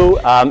coming through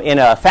in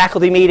a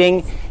faculty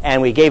meeting,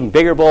 and we gave them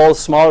bigger bowls,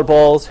 smaller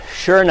bowls.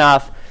 Sure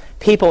enough,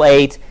 people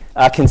ate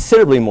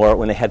considerably more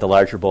when they had the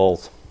larger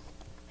bowls.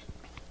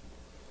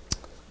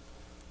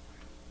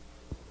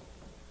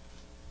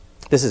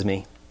 This is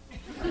me.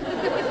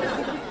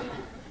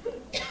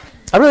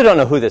 I really don't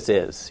know who this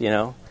is,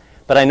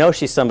 but I know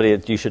she's somebody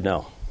that you should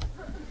know.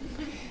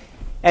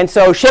 And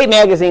so Shape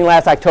Magazine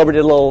last October did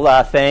a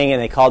little thing,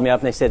 and they called me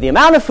up and they said, the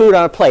amount of food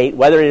on a plate,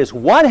 whether it is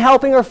 1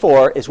 helping or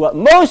 4, is what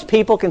most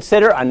people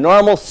consider a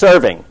normal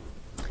serving.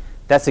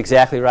 That's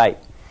exactly right.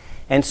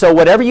 And so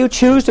whatever you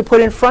choose to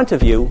put in front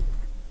of you,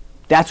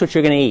 that's what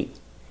you're going to eat.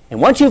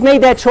 And once you've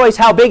made that choice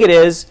how big it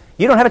is,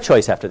 you don't have a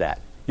choice after that.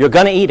 You're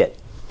going to eat it.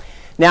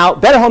 Now,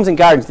 Better Homes and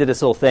Gardens did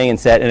this little thing and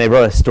they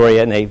wrote a story,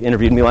 and they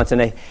interviewed me once,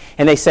 and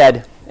they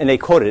said, and they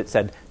quoted it,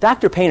 said,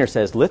 Dr. Painter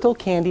says, little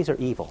candies are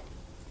evil.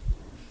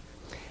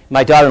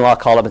 My daughter-in-law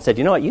called up and said,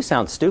 you know what, you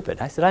sound stupid.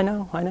 I said, I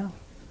know.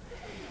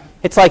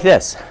 It's like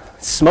this.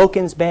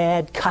 Smoking's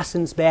bad,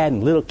 cussing's bad,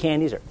 and little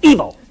candies are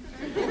evil.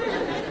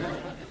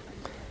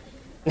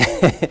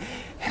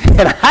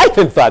 And I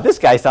even thought, this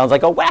guy sounds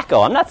like a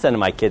wacko. I'm not sending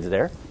my kids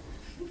there.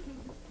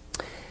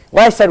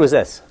 What I said was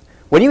this.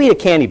 When you eat a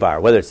candy bar,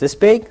 whether it's this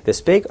big,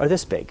 or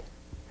this big,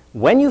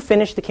 when you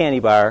finish the candy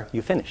bar,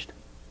 you finished.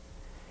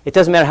 It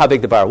doesn't matter how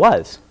big the bar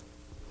was.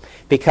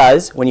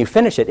 Because when you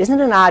finish it, isn't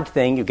it an odd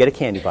thing? You get a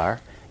candy bar,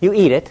 you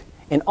eat it,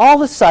 and all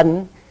of a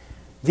sudden,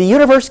 the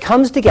universe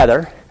comes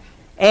together,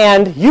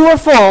 and you are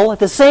full at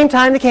the same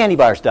time the candy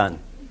bar's done.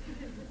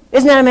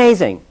 Isn't that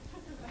amazing?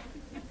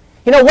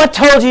 What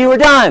told you were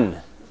done?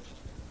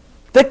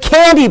 The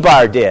candy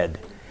bar did.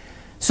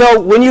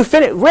 So when you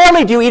finish,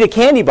 rarely do you eat a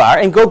candy bar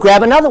and go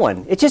grab another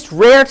one. It's just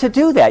rare to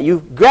do that. You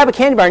grab a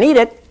candy bar and eat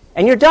it,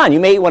 and you're done. You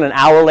may eat one an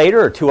hour later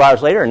or 2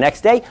 hours later or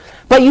next day,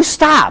 but you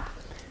stop.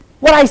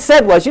 What I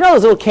said was,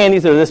 those little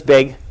candies that are this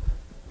big,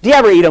 Do you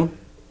ever eat them?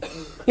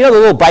 You know the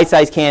little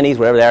bite-sized candies,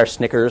 whatever they are,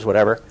 Snickers,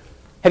 whatever.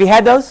 Have you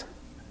had those?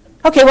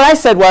 Okay, what I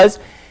said was,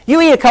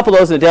 you eat a couple of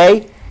those in a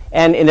day,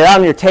 and they're out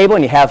on your table,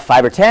 and you have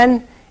 5 or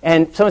 10,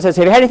 and someone says,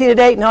 have you had anything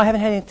today? No, I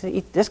haven't had anything to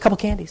eat. Just a couple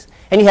of candies.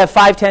 And you have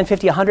 5, 10,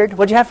 50, 100.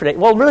 What'd you have for today?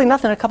 Well, really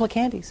nothing, a couple of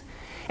candies.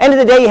 End of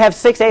the day, you have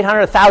 600, 800,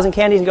 1,000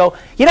 candies, and go,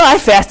 you know, I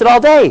fasted all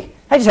day.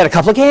 I just had a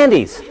couple of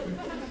candies.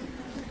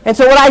 And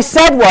so what I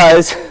said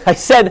was, I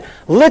said,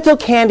 little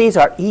candies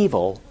are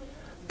evil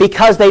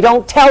because they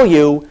don't tell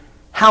you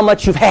how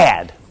much you've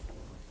had.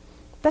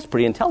 That's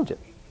pretty intelligent.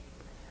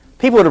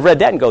 People would have read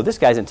that and go, this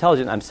guy's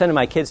intelligent. I'm sending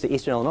my kids to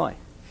Eastern Illinois.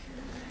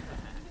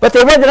 But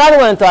they read that other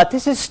one and thought,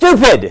 this is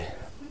stupid.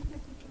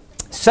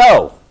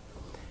 So,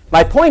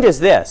 my point is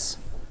this.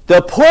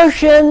 The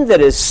portion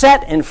that is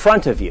set in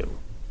front of you,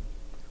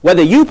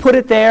 whether you put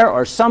it there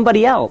or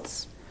somebody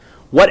else,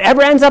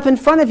 whatever ends up in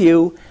front of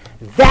you,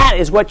 that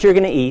is what you're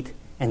going to eat,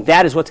 and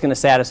that is what's going to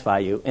satisfy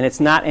you. And it's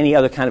not any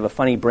other kind of a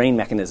funny brain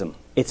mechanism.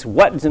 It's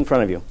what is in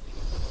front of you.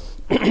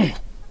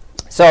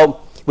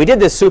 So, we did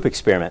this soup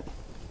experiment.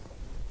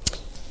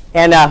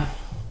 And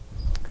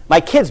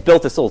my kids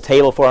built this little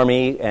table for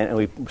me, and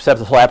we set up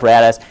the whole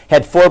apparatus,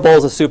 had 4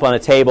 bowls of soup on a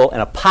table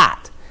and a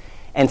pot,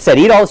 and said,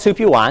 eat all the soup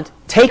you want,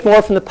 take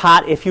more from the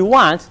pot if you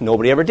want.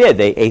 Nobody ever did.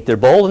 They ate their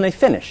bowl and they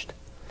finished.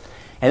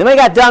 And then when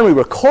they got done, we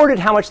recorded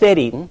how much they had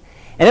eaten,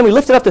 and then we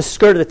lifted up the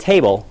skirt of the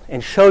table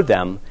and showed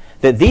them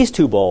that these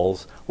 2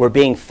 bowls were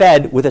being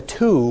fed with a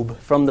tube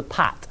from the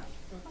pot.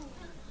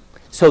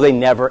 So they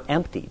never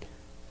emptied.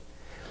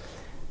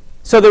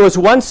 So there was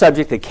one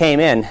subject that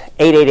came in,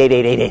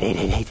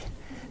 ate,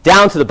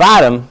 down to the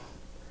bottom,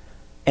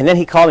 and then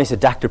he called me and said,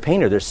 Dr.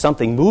 Painter, there's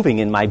something moving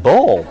in my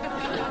bowl.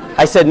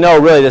 I said, no,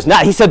 really, there's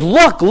not. He said,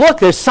 look,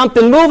 there's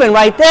something moving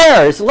right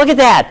there. He said, look at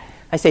that.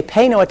 I say,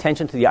 pay no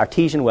attention to the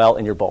artesian well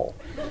in your bowl.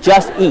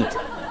 Just eat.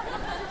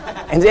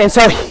 And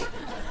so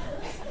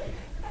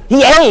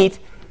he ate,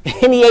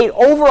 and he ate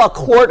over a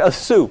quart of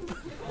soup.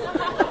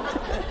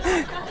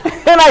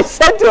 And I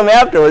said to him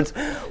afterwards,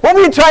 what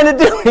were you trying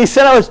to do? He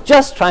said, I was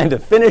just trying to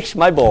finish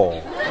my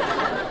bowl.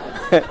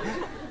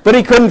 But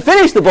he couldn't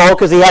finish the bowl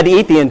because he had to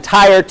eat the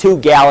entire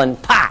 2-gallon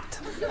pot.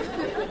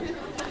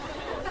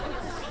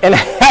 And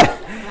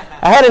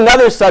I had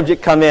another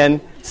subject come in,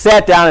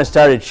 sat down and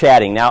started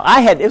chatting. Now,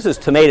 this was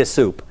tomato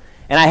soup,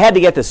 and I had to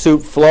get the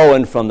soup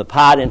flowing from the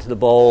pot into the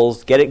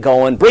bowls, get it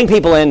going, bring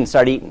people in and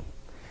start eating.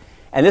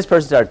 And this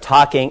person started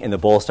talking, and the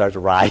bowl starts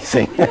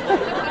rising.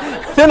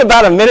 Within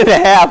about a minute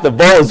and a half, the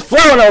bowl is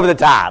flowing over the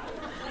top.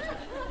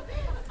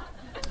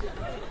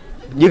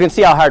 You can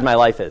see how hard my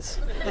life is.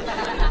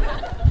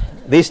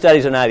 These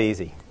studies are not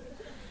easy.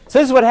 So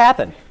this is what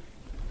happened.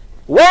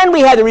 When we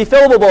had the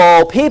refillable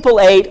bowl,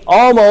 people ate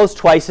almost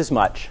twice as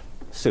much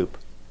soup.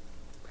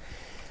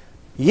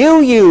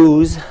 You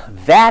use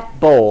that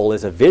bowl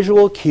as a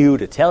visual cue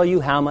to tell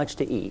you how much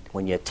to eat.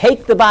 When you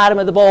take the bottom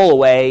of the bowl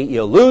away,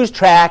 you lose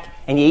track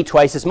and you eat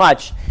twice as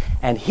much.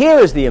 And here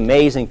is the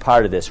amazing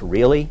part of this,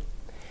 really.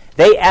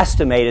 They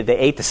estimated they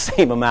ate the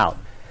same amount.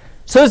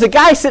 So there's a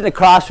guy sitting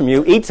across from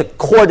you, eats a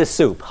quart of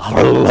soup.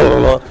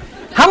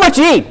 How much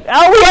you eat?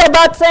 Oh, we had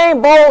about the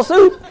same bowl of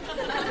soup.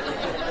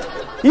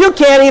 You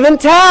can't even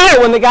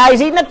tell when the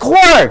guy's eating a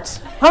quart.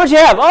 How much you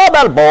have? Oh,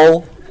 about a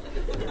bowl.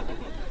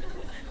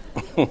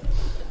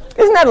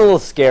 Isn't that a little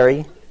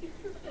scary?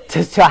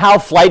 To how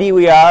flighty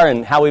we are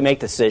and how we make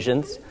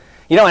decisions.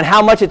 You know, and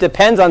how much it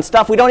depends on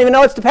stuff we don't even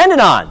know it's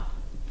dependent on.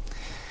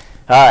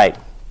 All right.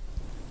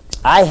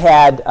 I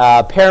had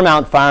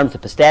Paramount Farms, the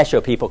pistachio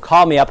people,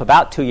 call me up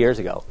about 2 years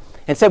ago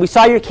and said, we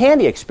saw your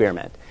candy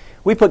experiment.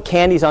 We put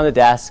candies on the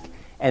desk,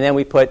 and then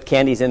we put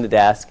candies in the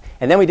desk,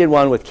 and then we did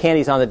one with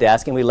candies on the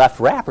desk, and we left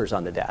wrappers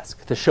on the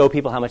desk to show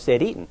people how much they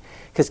had eaten.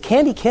 Because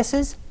candy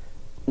kisses,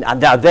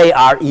 now they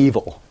are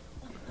evil.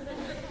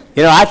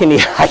 You know, I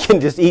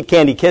can just eat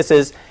candy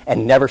kisses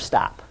and never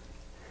stop.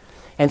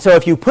 And so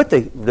if you put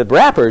the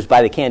wrappers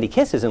by the candy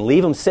kisses and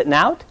leave them sitting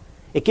out,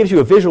 it gives you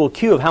a visual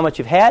cue of how much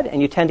you've had, and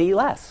you tend to eat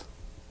less.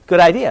 Good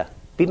idea.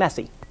 Be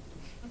messy.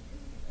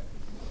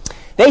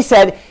 They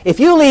said, if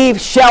you leave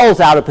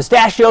shells out of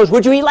pistachios,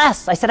 would you eat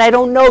less? I said, I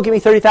don't know. Give me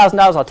 $30,000.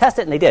 I'll test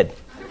it. And they did.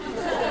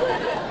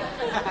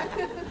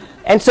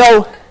 And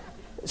so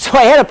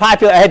I had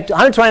I had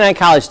 129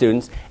 college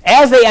students.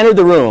 As they entered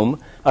the room,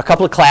 a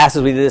couple of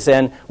classes we did this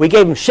in, we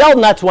gave them shelled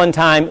nuts one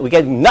time. We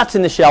gave them nuts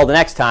in the shell the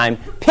next time.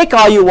 Pick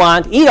all you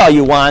want, eat all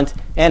you want,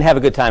 and have a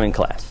good time in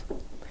class.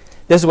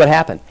 This is what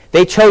happened.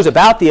 They chose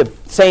about the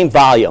same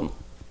volume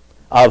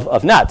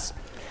of nuts.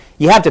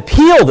 You have to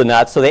peel the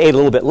nuts, so they ate a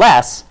little bit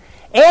less.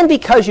 And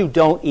because you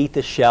don't eat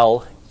the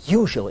shell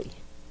usually,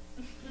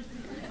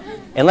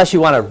 unless you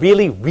want a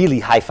really, really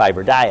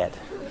high-fiber diet,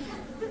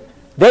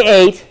 they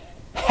ate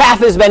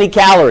half as many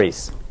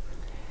calories.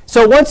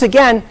 So once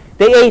again,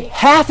 they ate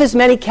half as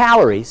many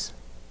calories,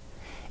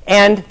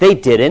 and they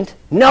didn't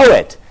know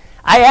it.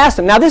 I asked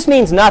them, now this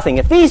means nothing.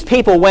 If these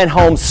people went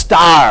home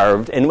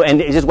starved and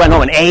just went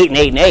home and ate and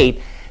ate and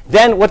ate,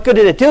 then what good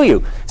did it do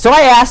you? So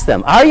I asked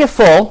them, are you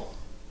full?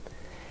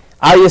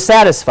 Are you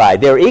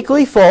satisfied? They were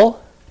equally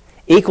full,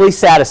 equally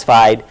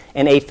satisfied,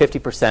 and ate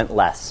 50%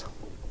 less.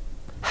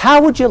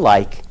 How would you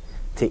like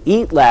to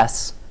eat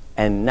less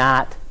and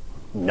not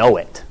know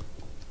it?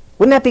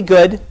 Wouldn't that be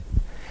good?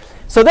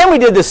 So then we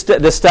did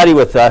this study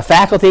with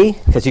faculty,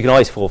 because you can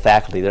always fool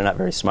faculty. They're not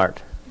very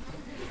smart.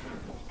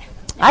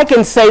 I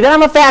can say that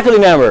I'm a faculty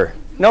member.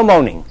 No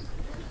moaning.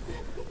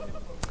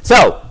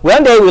 So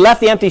one day we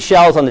left the empty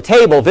shells on the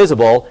table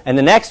visible, and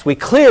the next we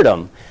cleared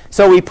them.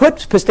 So we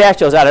put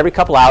pistachios out every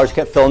couple hours,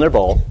 kept filling their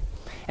bowl.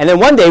 And then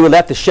one day we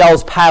let the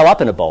shells pile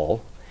up in a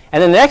bowl.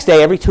 And then the next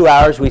day, every 2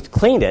 hours, we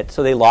cleaned it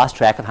so they lost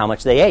track of how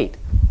much they ate.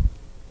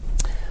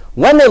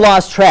 When they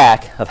lost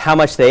track of how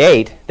much they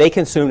ate, they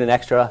consumed an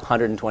extra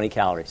 120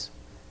 calories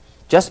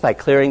just by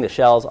clearing the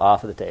shells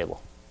off of the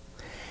table.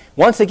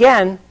 Once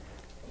again,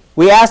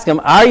 we asked them,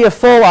 are you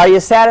full? Are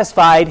you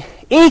satisfied?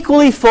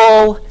 Equally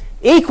full,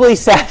 equally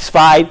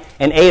satisfied,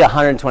 and ate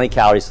 120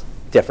 calories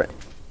different.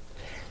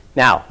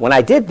 Now, when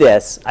I did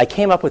this, I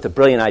came up with a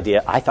brilliant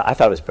idea. I thought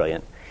it was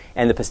brilliant.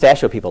 And the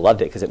pistachio people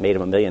loved it because it made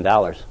them $1 million.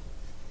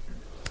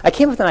 I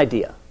came up with an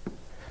idea.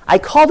 I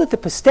called it the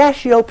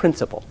pistachio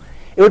principle.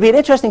 It would be an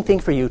interesting thing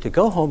for you to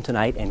go home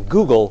tonight and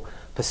Google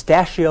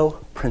pistachio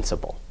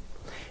principle.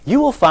 You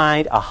will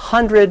find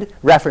 100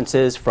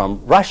 references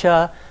from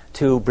Russia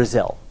to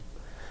Brazil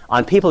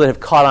on people that have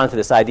caught on to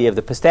this idea of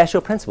the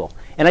pistachio principle.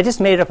 And I just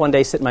made it up one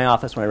day, sit in my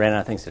office when I ran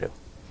out of things to do.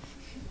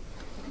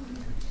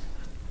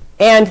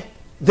 And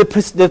the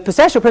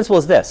pistachio principle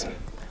is this.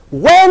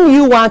 When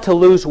you want to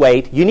lose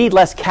weight, you need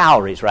less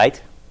calories,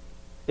 right?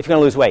 If you're going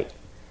to lose weight.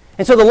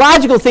 And so the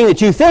logical thing that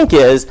you think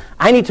is,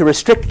 I need to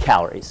restrict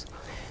calories.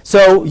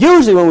 So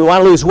usually when we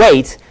want to lose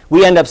weight,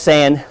 we end up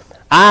saying,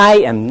 I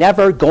am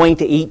never going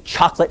to eat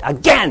chocolate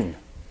again.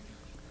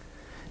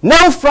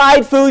 No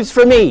fried foods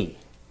for me.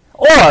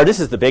 Or, this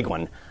is the big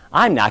one,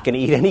 I'm not going to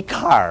eat any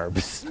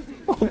carbs.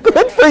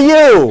 Good for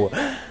you.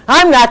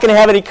 I'm not going to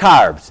have any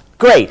carbs.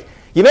 Great.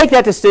 You make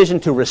that decision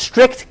to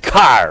restrict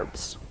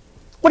carbs.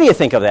 What do you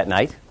think of that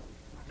night?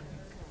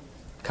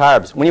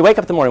 Carbs. When you wake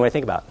up in the morning, what do you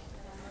think about?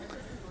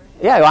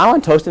 Yeah, well, I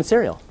want toast and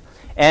cereal.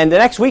 And the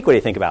next week, what do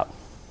you think about?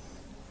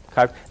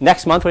 Carbs.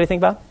 Next month, what do you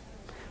think about?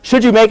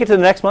 Should you make it to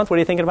the next month, what are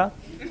you thinking about?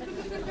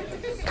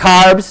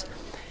 Carbs.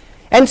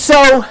 And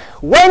so,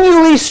 when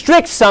you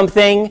restrict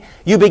something,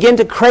 you begin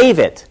to crave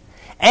it.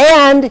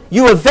 And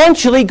you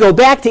eventually go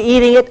back to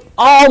eating it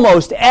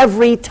almost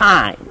every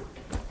time.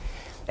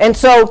 And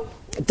so,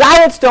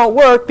 diets don't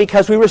work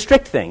because we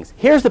restrict things.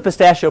 Here's the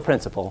pistachio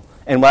principle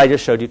and what I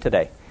just showed you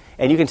today.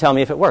 And you can tell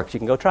me if it works. You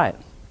can go try it.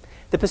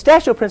 The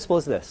pistachio principle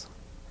is this.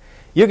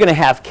 You're going to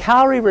have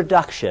calorie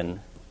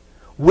reduction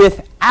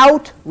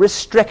without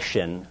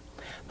restriction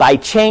by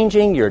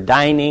changing your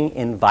dining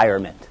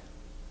environment.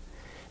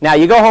 Now,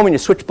 you go home and you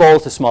switch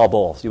bowls to small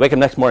bowls. You wake up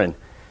next morning,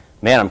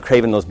 man, I'm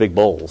craving those big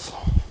bowls.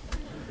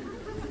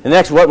 And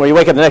when you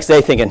wake up the next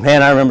day thinking,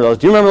 man, I remember those.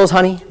 Do you remember those,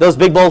 honey? Those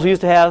big bowls we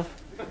used to have?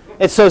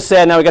 It's so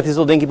sad. Now we got these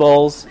little dinky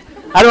bowls.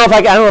 I don't know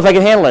if I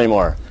can handle it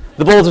anymore.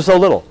 The bowls are so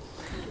little.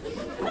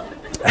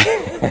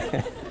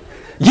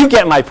 You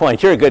get my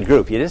point. You're a good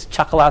group. You just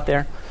chuckle out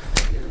there.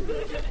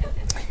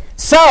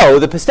 So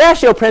the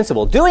pistachio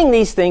principle, doing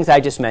these things I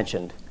just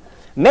mentioned,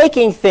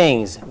 making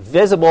things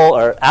visible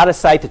or out of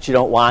sight that you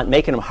don't want,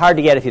 making them hard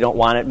to get if you don't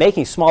want it,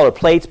 making smaller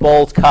plates,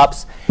 bowls,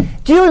 cups.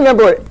 Do you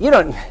remember,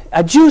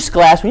 a juice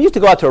glass? When you used to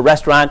go out to a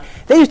restaurant,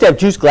 they used to have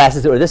juice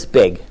glasses that were this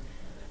big.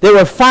 There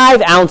were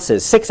 5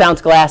 ounces,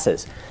 6-ounce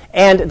glasses.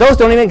 And those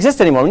don't even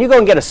exist anymore. When you go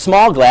and get a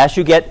small glass,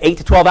 you get 8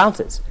 to 12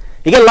 ounces.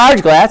 You get a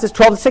large glass, it's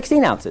 12 to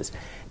 16 ounces.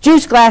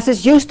 Juice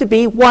glasses used to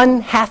be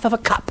 1/2 of a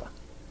cup.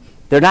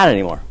 They're not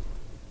anymore.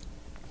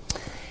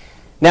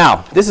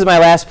 Now, this is my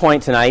last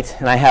point tonight,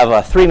 and I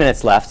have 3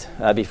 minutes left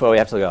before we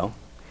have to go.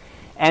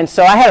 And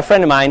so I had a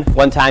friend of mine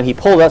one time. He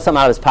pulled something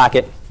out of his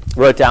pocket,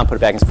 wrote it down, put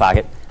it back in his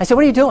pocket. I said,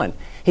 what are you doing?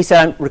 He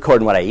said, I'm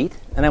recording what I eat.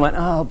 And I went,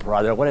 oh,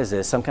 brother, what is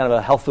this? Some kind of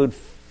a health food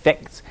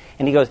fix?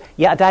 And he goes,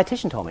 yeah, a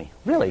dietitian told me.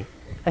 Really?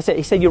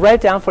 He said, you write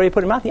it down before you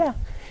put it in your mouth? Yeah.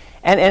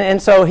 And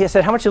so he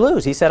said, how much did you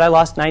lose? He said, I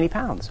lost 90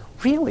 pounds.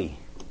 Really?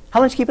 How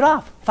long did you keep it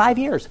off? 5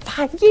 years.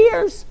 5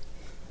 years!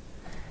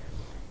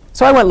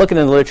 So I went looking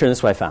in the literature, and this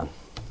is what I found.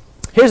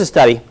 Here's a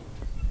study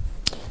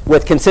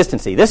with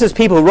consistency. This is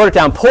people who wrote it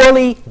down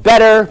poorly,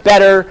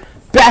 better,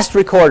 best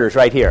recorders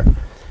right here.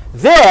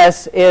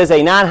 This is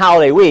a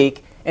non-holiday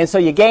week, and so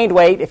you gained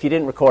weight if you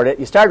didn't record it.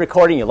 You started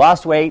recording, you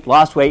lost weight,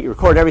 you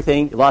recorded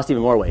everything, you lost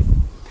even more weight.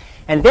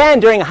 And then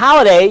during a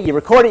holiday, you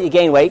record it, you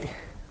gain weight,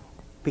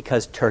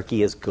 because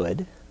turkey is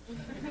good,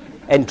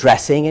 and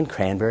dressing and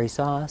cranberry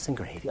sauce and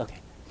gravy. Okay.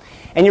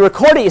 And you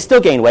record it, you still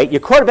gain weight. You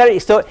record it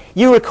better,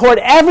 you record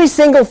every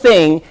single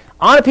thing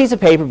on a piece of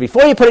paper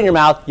before you put it in your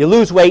mouth. You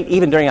lose weight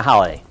even during a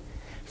holiday.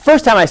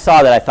 First time I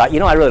saw that, I thought,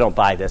 I really don't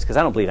buy this because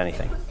I don't believe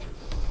anything.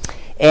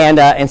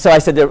 And so I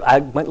said, I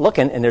went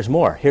looking, and there's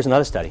more. Here's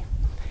another study.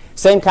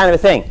 Same kind of a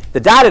thing. The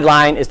dotted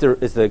line is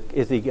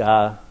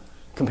the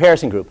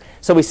comparison group.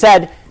 So we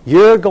said,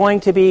 you're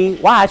going to be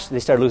watched. They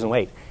started losing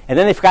weight. And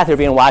then they forgot they were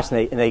being watched,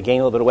 and they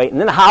gained a little bit of weight. And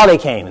then the holiday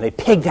came, and they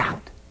pigged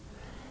out.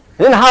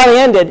 And then the holiday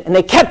ended, and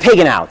they kept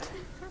pigging out.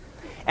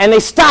 And they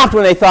stopped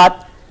when they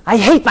thought, I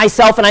hate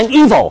myself and I'm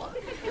evil.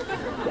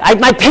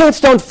 My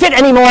pants don't fit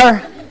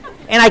anymore,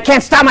 and I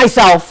can't stop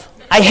myself.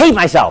 I hate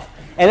myself.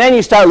 And then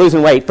you start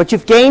losing weight, but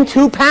you've gained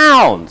 2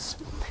 pounds.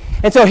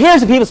 And so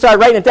here's the people started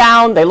writing it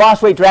down. They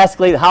lost weight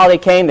drastically. The holiday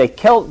came. They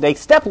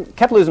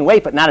kept losing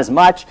weight, but not as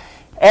much.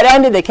 It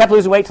ended. They kept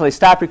losing weight until they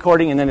stopped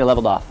recording, and then they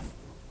leveled off.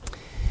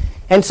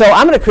 And so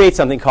I'm going to create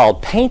something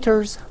called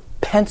Painter's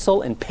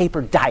Pencil and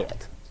Paper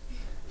Diet.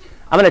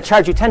 I'm going to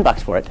charge you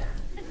 $10 for it.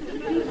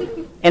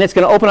 And it's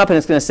going to open up, and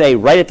it's going to say,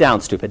 write it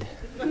down, stupid.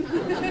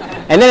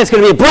 And then it's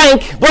going to be a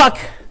blank book,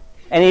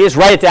 and you just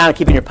write it down and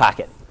keep it in your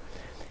pocket.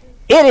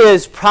 It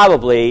is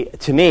probably,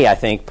 to me, I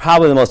think,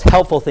 probably the most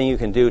helpful thing you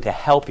can do to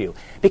help you.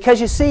 Because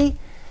you see,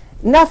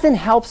 nothing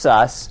helps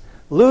us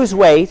lose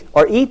weight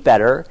or eat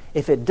better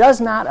if it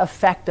does not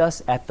affect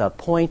us at the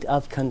point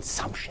of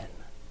consumption.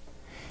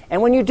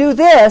 And when you do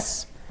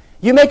this,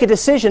 you make a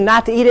decision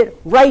not to eat it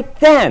right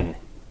then.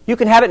 You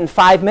can have it in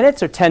 5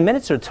 minutes or 10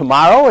 minutes or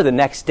tomorrow or the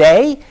next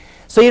day,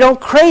 so you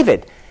don't crave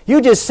it.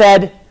 You just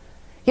said,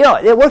 you know,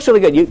 it works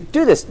really good. You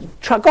do this.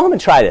 Go home and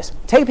try this.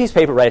 Take a piece of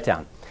paper, write it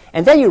down.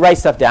 And then you write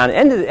stuff down.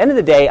 At the end of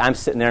the day, I'm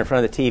sitting there in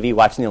front of the TV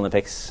watching the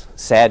Olympics.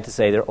 Sad to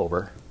say they're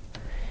over.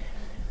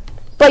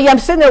 But yeah, I'm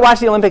sitting there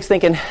watching the Olympics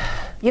thinking,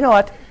 you know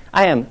what?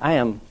 I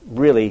am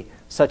really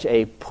such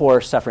a poor,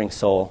 suffering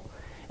soul.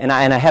 And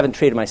I haven't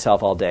treated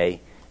myself all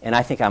day. And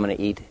I think I'm going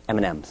to eat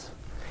M&Ms.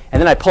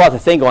 And then I pull out the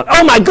thing going,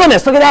 oh my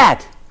goodness, look at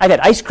that. I've had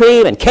ice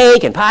cream and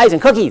cake and pies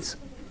and cookies.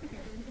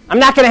 I'm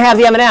not going to have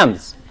the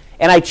M&Ms.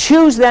 And I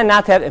choose then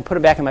not to have it and put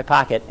them back in my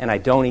pocket, and I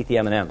don't eat the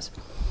M&Ms.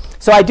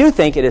 So I do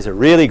think it is a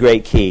really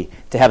great key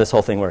to have this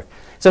whole thing work.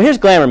 So here's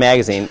Glamour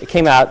magazine. It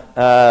came out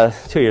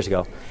 2 years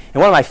ago. And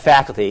one of my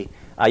faculty,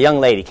 a young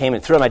lady, came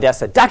and threw it on my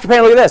desk and said, Dr.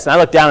 Payne, look at this. And I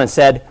looked down and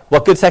said,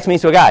 what good sex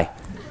means to a guy.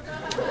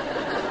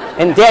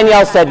 And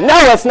Danielle said, no,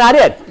 that's not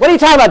it. What are you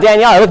talking about,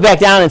 Danielle? I looked back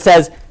down and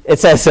it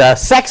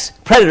says sex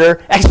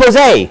predator expose.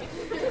 I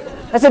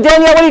said,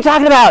 Danielle, what are you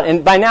talking about?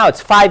 And by now it's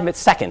 5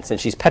 seconds. And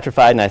she's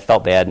petrified, and I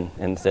felt bad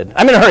and said,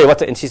 I'm in a hurry.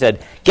 And she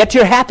said, get to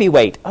your happy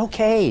weight.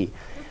 Okay.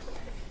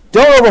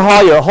 Don't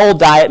overhaul your whole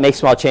diet, make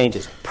small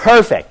changes.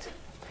 Perfect.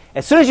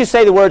 As soon as you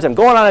say the words, I'm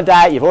going on a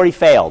diet, you've already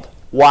failed.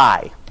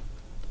 Why?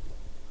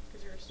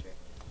 Because you restrict.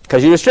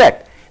 Because you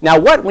restrict. Now,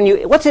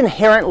 what's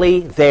inherently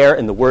there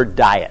in the word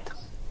diet?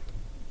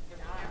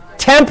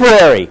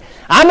 Temporary.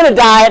 I'm going to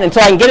diet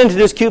until I can get into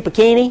this cute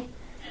bikini.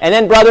 And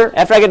then, brother,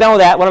 after I get done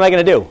with that, what am I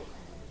going to do?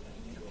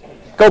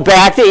 Go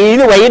back to eating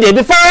the way you did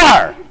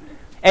before.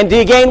 And do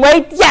you gain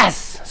weight?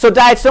 Yes. So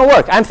diets don't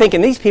work. I'm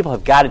thinking these people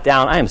have got it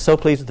down. I am so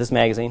pleased with this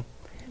magazine.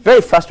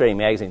 Very frustrating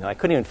magazine, though. I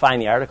couldn't even find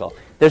the article.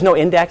 There's no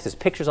index. There's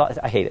pictures.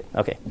 I hate it.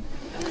 Okay.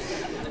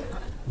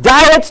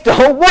 Diets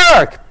don't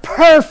work.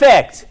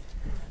 Perfect.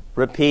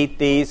 Repeat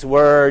these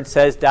words,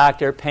 says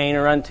Dr.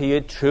 Painter, until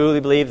you truly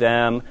believe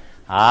them.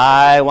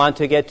 I want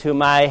to get to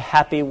my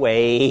happy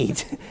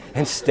weight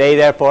and stay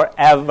there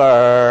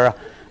forever.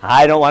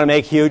 I don't want to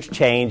make huge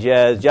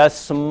changes,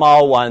 just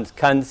small ones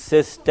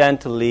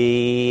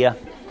consistently.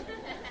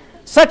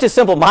 Such a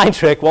simple mind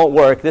trick won't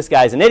work. This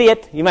guy's an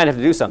idiot. You might have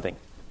to do something.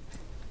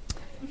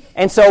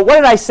 And so what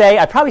did I say?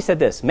 I probably said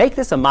this. Make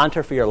this a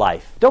mantra for your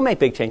life. Don't make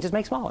big changes.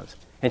 Make small ones.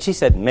 And she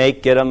said,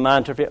 make it a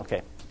mantra for you.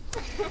 Okay.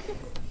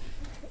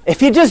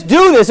 If you just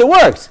do this, it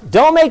works.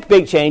 Don't make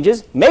big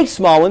changes. Make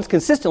small ones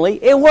consistently.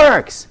 It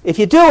works. If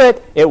you do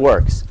it, it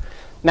works.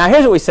 Now,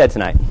 here's what we said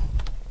tonight.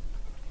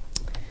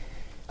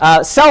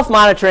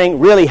 Self-monitoring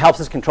really helps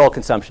us control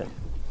consumption.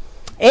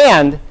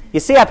 And you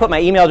see I put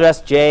my email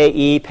address,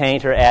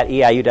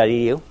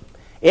 jepainter@eiu.edu.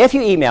 If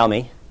you email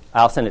me,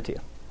 I'll send it to you.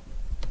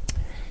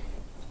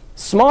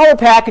 Smaller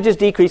packages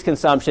decrease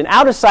consumption.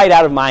 Out of sight,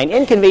 out of mind.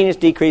 Inconvenience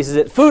decreases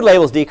it. Food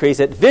labels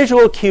decrease it.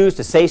 Visual cues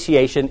to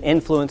satiation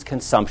influence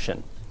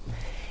consumption.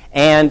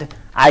 And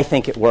I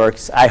think it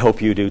works. I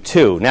hope you do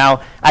too.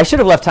 Now, I should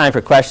have left time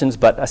for questions,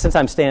 but since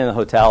I'm staying in the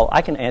hotel,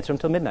 I can answer them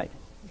till midnight.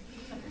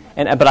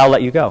 But I'll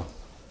let you go.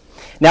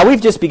 Now,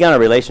 we've just begun a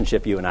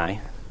relationship, you and I.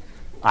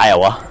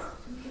 Iowa.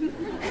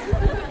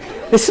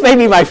 This may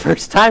be my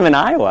first time in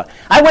Iowa.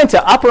 I went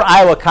to Upper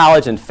Iowa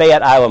College in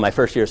Fayette, Iowa, my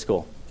first year of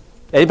school.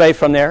 Anybody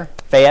from there?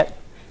 Fayette?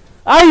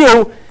 Are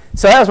you?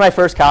 So that was my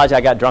first college.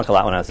 I got drunk a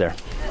lot when I was there.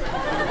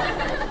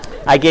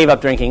 I gave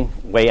up drinking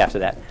way after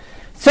that.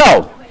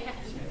 So,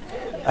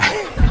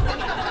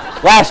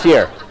 last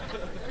year.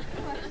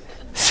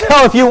 So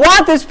if you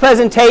want this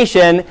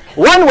presentation,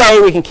 one way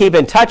we can keep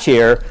in touch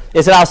here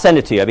is that I'll send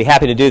it to you. I'd be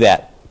happy to do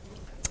that.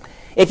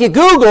 If you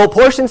Google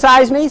portion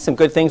size me, some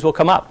good things will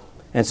come up.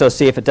 And so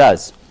see if it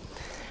does.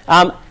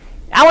 I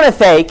want to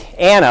thank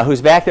Anna,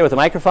 who's back there with the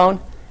microphone.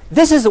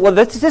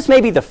 This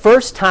may be the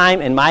first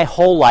time in my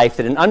whole life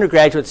that an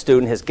undergraduate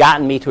student has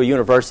gotten me to a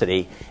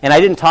university, and I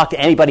didn't talk to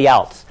anybody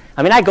else.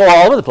 I mean, I go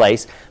all over the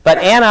place. But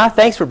Anna,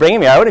 thanks for bringing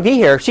me. I wouldn't be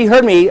here. She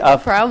heard me. No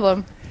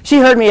problem. She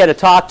heard me at a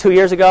talk 2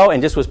 years ago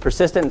and just was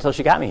persistent until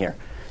she got me here.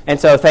 And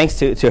so thanks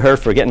to her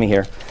for getting me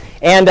here.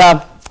 And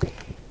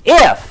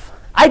if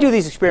I do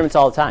these experiments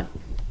all the time.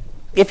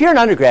 If you're an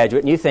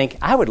undergraduate and you think,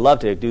 I would love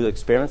to do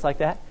experiments like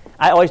that,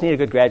 I always need a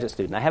good graduate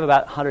student. I have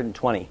about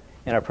 120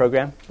 in our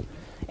program.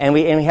 And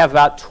we have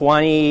about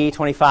 20,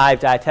 25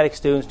 dietetic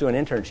students doing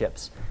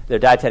internships, their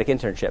dietetic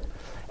internship.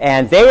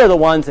 And they are the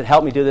ones that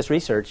help me do this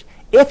research.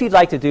 If you'd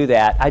like to do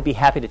that, I'd be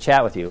happy to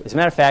chat with you. As a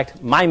matter of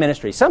fact, my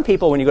ministry, some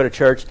people, when you go to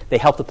church, they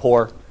help the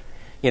poor,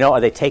 or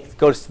they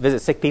go to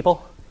visit sick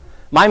people.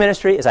 My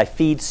ministry is I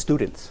feed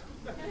students.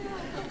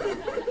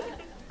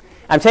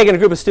 I'm taking a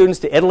group of students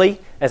to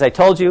Italy, as I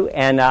told you,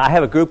 and I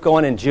have a group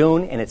going in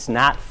June, and it's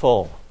not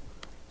full.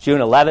 June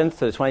 11th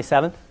to the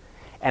 27th,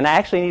 and I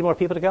actually need more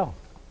people to go.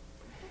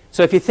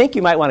 So if you think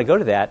you might want to go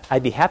to that,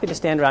 I'd be happy to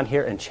stand around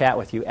here and chat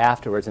with you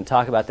afterwards and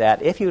talk about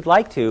that. If you'd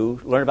like to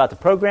learn about the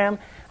program,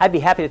 I'd be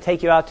happy to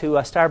take you out to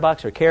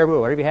Starbucks or Caribou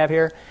or whatever you have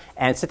here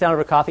and sit down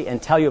over coffee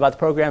and tell you about the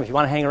program. If you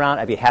want to hang around,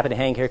 I'd be happy to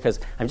hang here because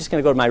I'm just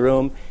going to go to my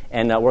room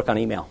and work on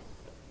email.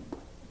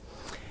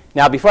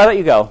 Now, before I let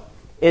you go,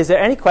 is there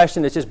any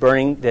question that's just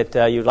burning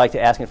that you'd like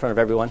to ask in front of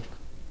everyone?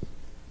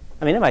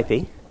 I mean, it might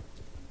be.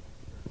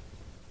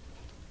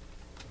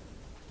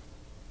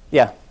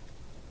 Yeah.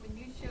 When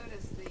you showed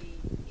us the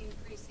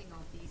increasing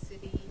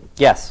obesity,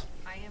 yes.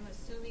 I am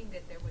assuming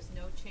that there was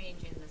no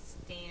change in the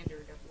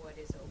standard of what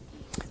is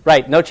obese.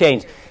 Right, no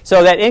change.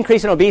 So that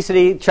increase in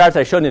obesity chart that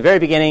I showed in the very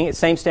beginning, it's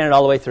same standard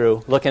all the way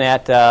through, looking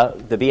at the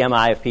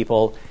BMI of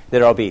people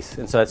that are obese.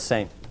 And so that's the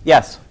same.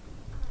 Yes?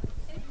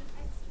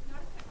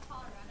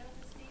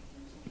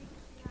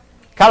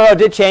 Colorado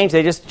did change.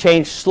 They just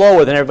changed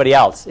slower than everybody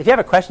else. If you have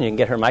a question, you can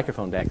get her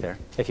microphone back there,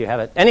 if you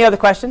have it. Any other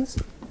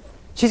questions?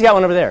 She's got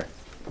one over there.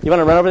 You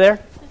want to run over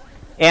there?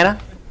 Anna?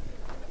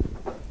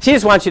 She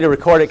just wants you to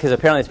record it because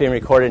apparently it's being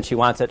recorded and she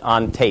wants it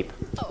on tape.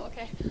 Oh,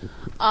 okay.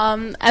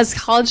 As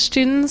college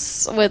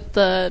students, with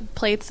the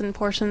plates and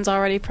portions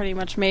already pretty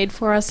much made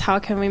for us, how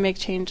can we make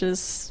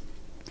changes,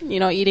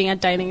 eating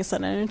at dining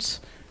centers?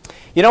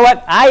 You know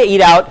what? I eat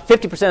out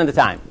 50% of the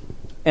time,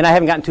 and I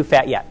haven't gotten too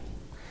fat yet.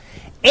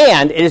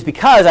 And it is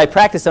because I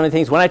practice some of the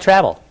things when I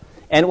travel.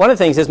 And one of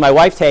the things is my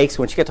wife takes,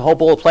 when she gets a whole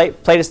bowl of plate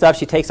of stuff,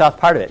 she takes off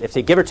part of it. If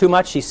they give her too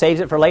much, she saves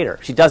it for later.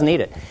 She doesn't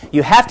eat it.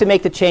 You have to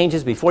make the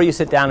changes before you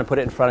sit down and put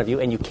it in front of you,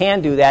 and you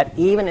can do that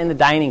even in the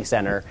dining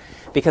center,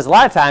 because a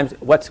lot of times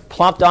what's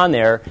plumped on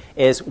there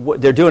is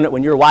they're doing it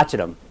when you're watching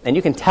them, and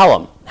you can tell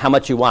them how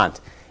much you want,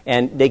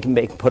 and they can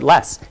put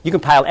less. You can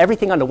pile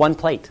everything onto one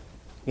plate.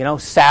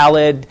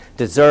 Salad,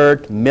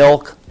 dessert,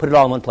 milk, put it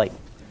all on one plate.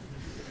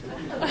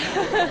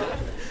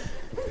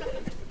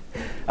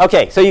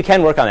 Okay, so you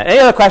can work on that. Any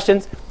other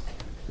questions?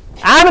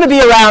 I'm going to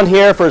be around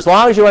here for as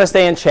long as you want to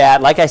stay and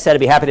chat. Like I said, I'd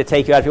be happy to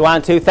take you out if you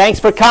want to. Thanks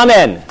for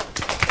coming.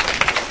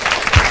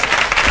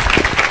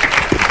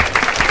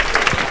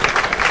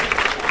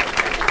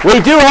 We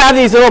do have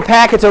these little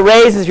packets of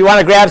raisins if you want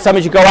to grab some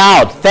as you go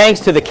out. Thanks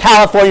to the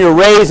California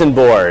Raisin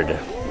Board.